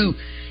got to do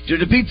to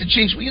defeat the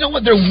Chiefs? Well, you know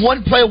what? They're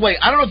one play away.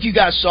 I don't know if you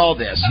guys saw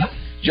this.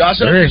 Josh,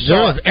 there's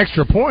an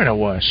extra point I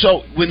was.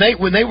 So when they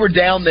were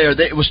down there,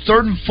 it was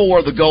 3rd and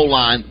 4 the goal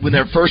line when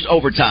their first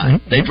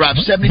overtime. They drive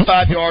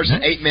 75 yards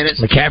in 8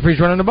 minutes. McCaffrey's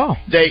running the ball.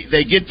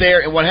 They get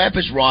there, and what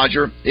happens,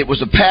 Roger? It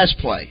was a pass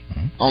play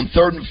on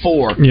 3rd and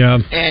 4. Yeah,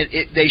 and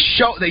they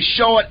show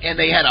it, and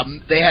they had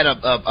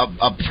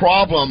a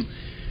problem.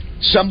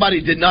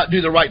 Somebody did not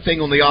do the right thing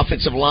on the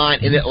offensive line,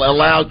 and it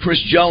allowed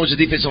Chris Jones, the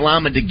defensive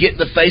lineman, to get in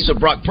the face of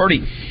Brock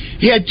Purdy.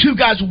 He had 2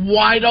 guys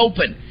wide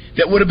open.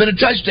 That would have been a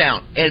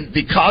touchdown, and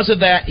because of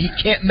that, he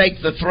can't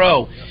make the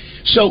throw.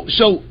 So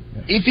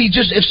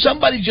if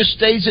somebody just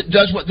stays and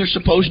does what they're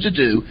supposed to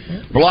do,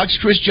 blocks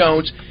Chris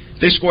Jones,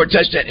 they score a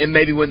touchdown and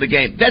maybe win the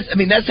game. That's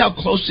how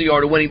close they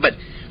are to winning. But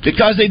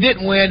because they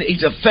didn't win,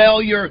 he's a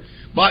failure.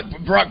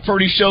 Brock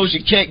Purdy shows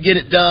you can't get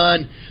it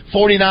done.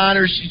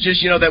 49ers,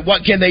 just that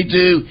what can they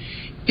do?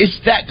 It's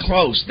that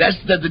close. That's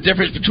the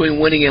difference between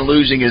winning and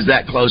losing is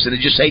that close, and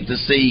I just hate to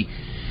see.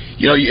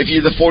 If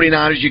you're the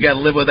 49ers, you got to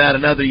live with that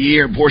another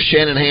year. And poor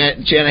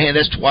Shanahan,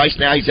 that's twice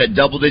now. He's had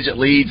double-digit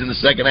leads in the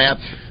second half,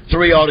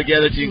 3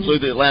 altogether if you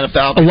include the Atlanta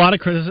Falcons. A lot of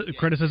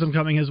criticism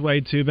coming his way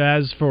too,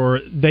 Baz.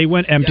 They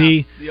went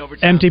empty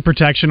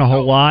protection a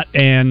whole lot,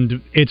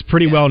 and it's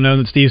pretty well known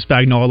that Steve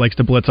Spagnuolo likes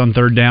to blitz on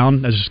 3rd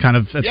down. That's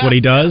what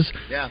he does.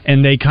 Yeah.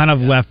 And they kind of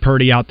left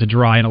Purdy out to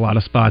dry in a lot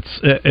of spots.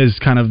 Is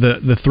kind of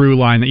the through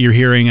line that you're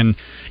hearing. And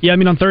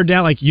on 3rd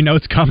down,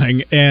 it's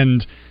coming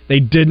and. They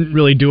didn't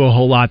really do a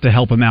whole lot to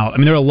help him out.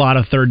 There were a lot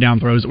of 3rd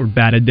down throws that were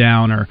batted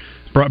down, or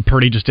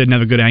Purdy just didn't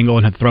have a good angle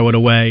and had to throw it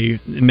away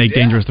and make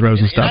dangerous throws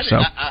and stuff.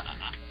 I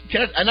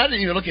didn't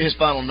even look at his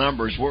final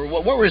numbers.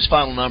 What were his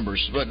final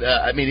numbers? But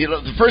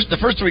the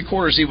first 3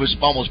 quarters he was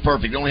almost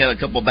perfect. He only had a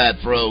couple of bad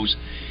throws,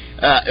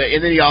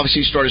 and then he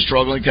obviously started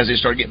struggling because they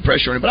started getting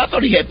pressure on him. But I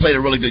thought he had played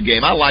a really good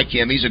game. I like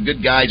him. He's a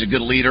good guy. He's a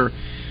good leader.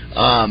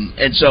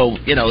 And so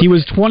he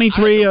was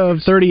 23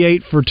 of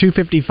 38 for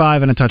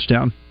 255 and a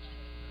touchdown.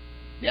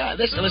 Yeah,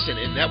 listen,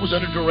 and that was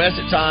under duress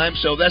at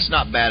times, so that's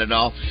not bad at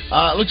all.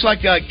 Looks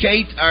like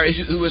Kate,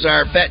 who was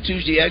our Fat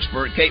Tuesday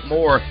expert, Kate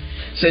Moore,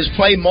 says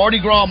play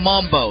Mardi Gras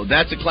Mambo.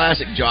 That's a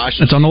classic, Josh.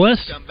 It's on the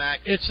list. Come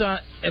back.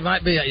 It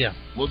might be, yeah.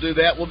 We'll do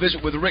that. We'll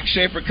visit with Rick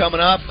Schaefer coming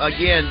up.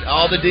 Again,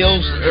 all the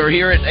deals are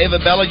here at Ava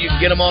Bella. You can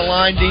get them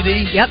online,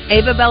 DD. Yep,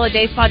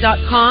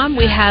 AvaBellaDaySpa.com.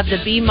 We have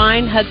the Be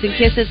Mine, Hugs and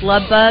Kisses,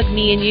 Love Bug,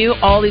 Me and You.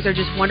 All these are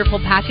just wonderful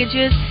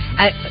packages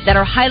that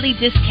are highly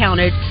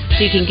discounted,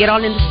 so you can get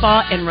on in the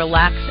spa and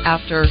relax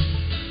after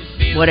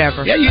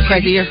whatever. Yeah, you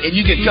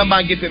can come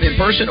by and get them in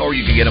person, or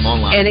you can get them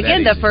online. And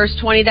again, the first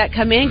 20 that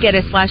come in get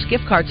a /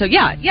 gift card. So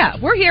yeah,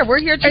 we're here.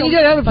 And you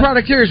got other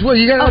product here as well.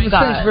 You got other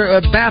things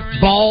for bath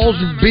balls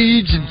and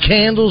beads and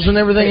candles and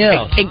everything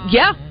else.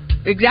 Yeah,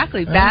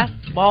 exactly. Bath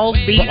balls,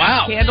 beads,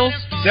 candles.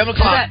 7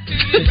 o'clock.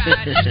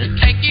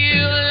 Take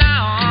you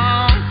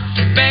along,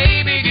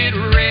 baby, get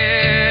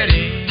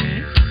ready.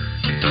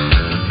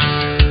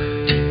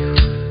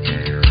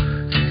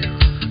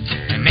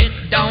 And it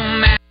don't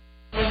matter.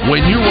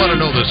 When you want to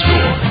know the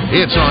score,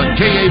 it's on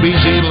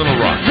KABC Little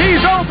Rock.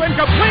 He's open,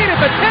 complete at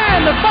the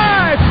 10, the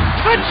 5,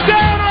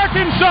 touchdown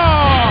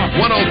Arkansas!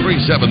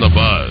 103.7 The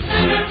Buzz.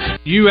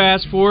 You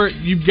asked for it,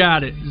 you've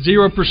got it.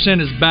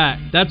 0% is back.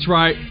 That's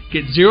right.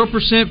 Get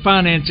 0%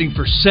 financing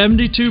for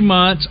 72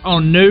 months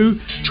on new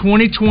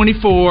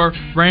 2024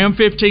 Ram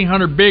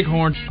 1500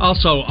 Bighorn.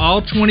 Also,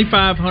 all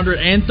 2500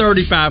 and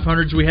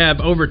 3500s we have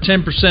over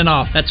 10%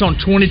 off. That's on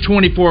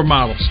 2024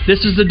 models.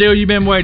 This is the deal you've been waiting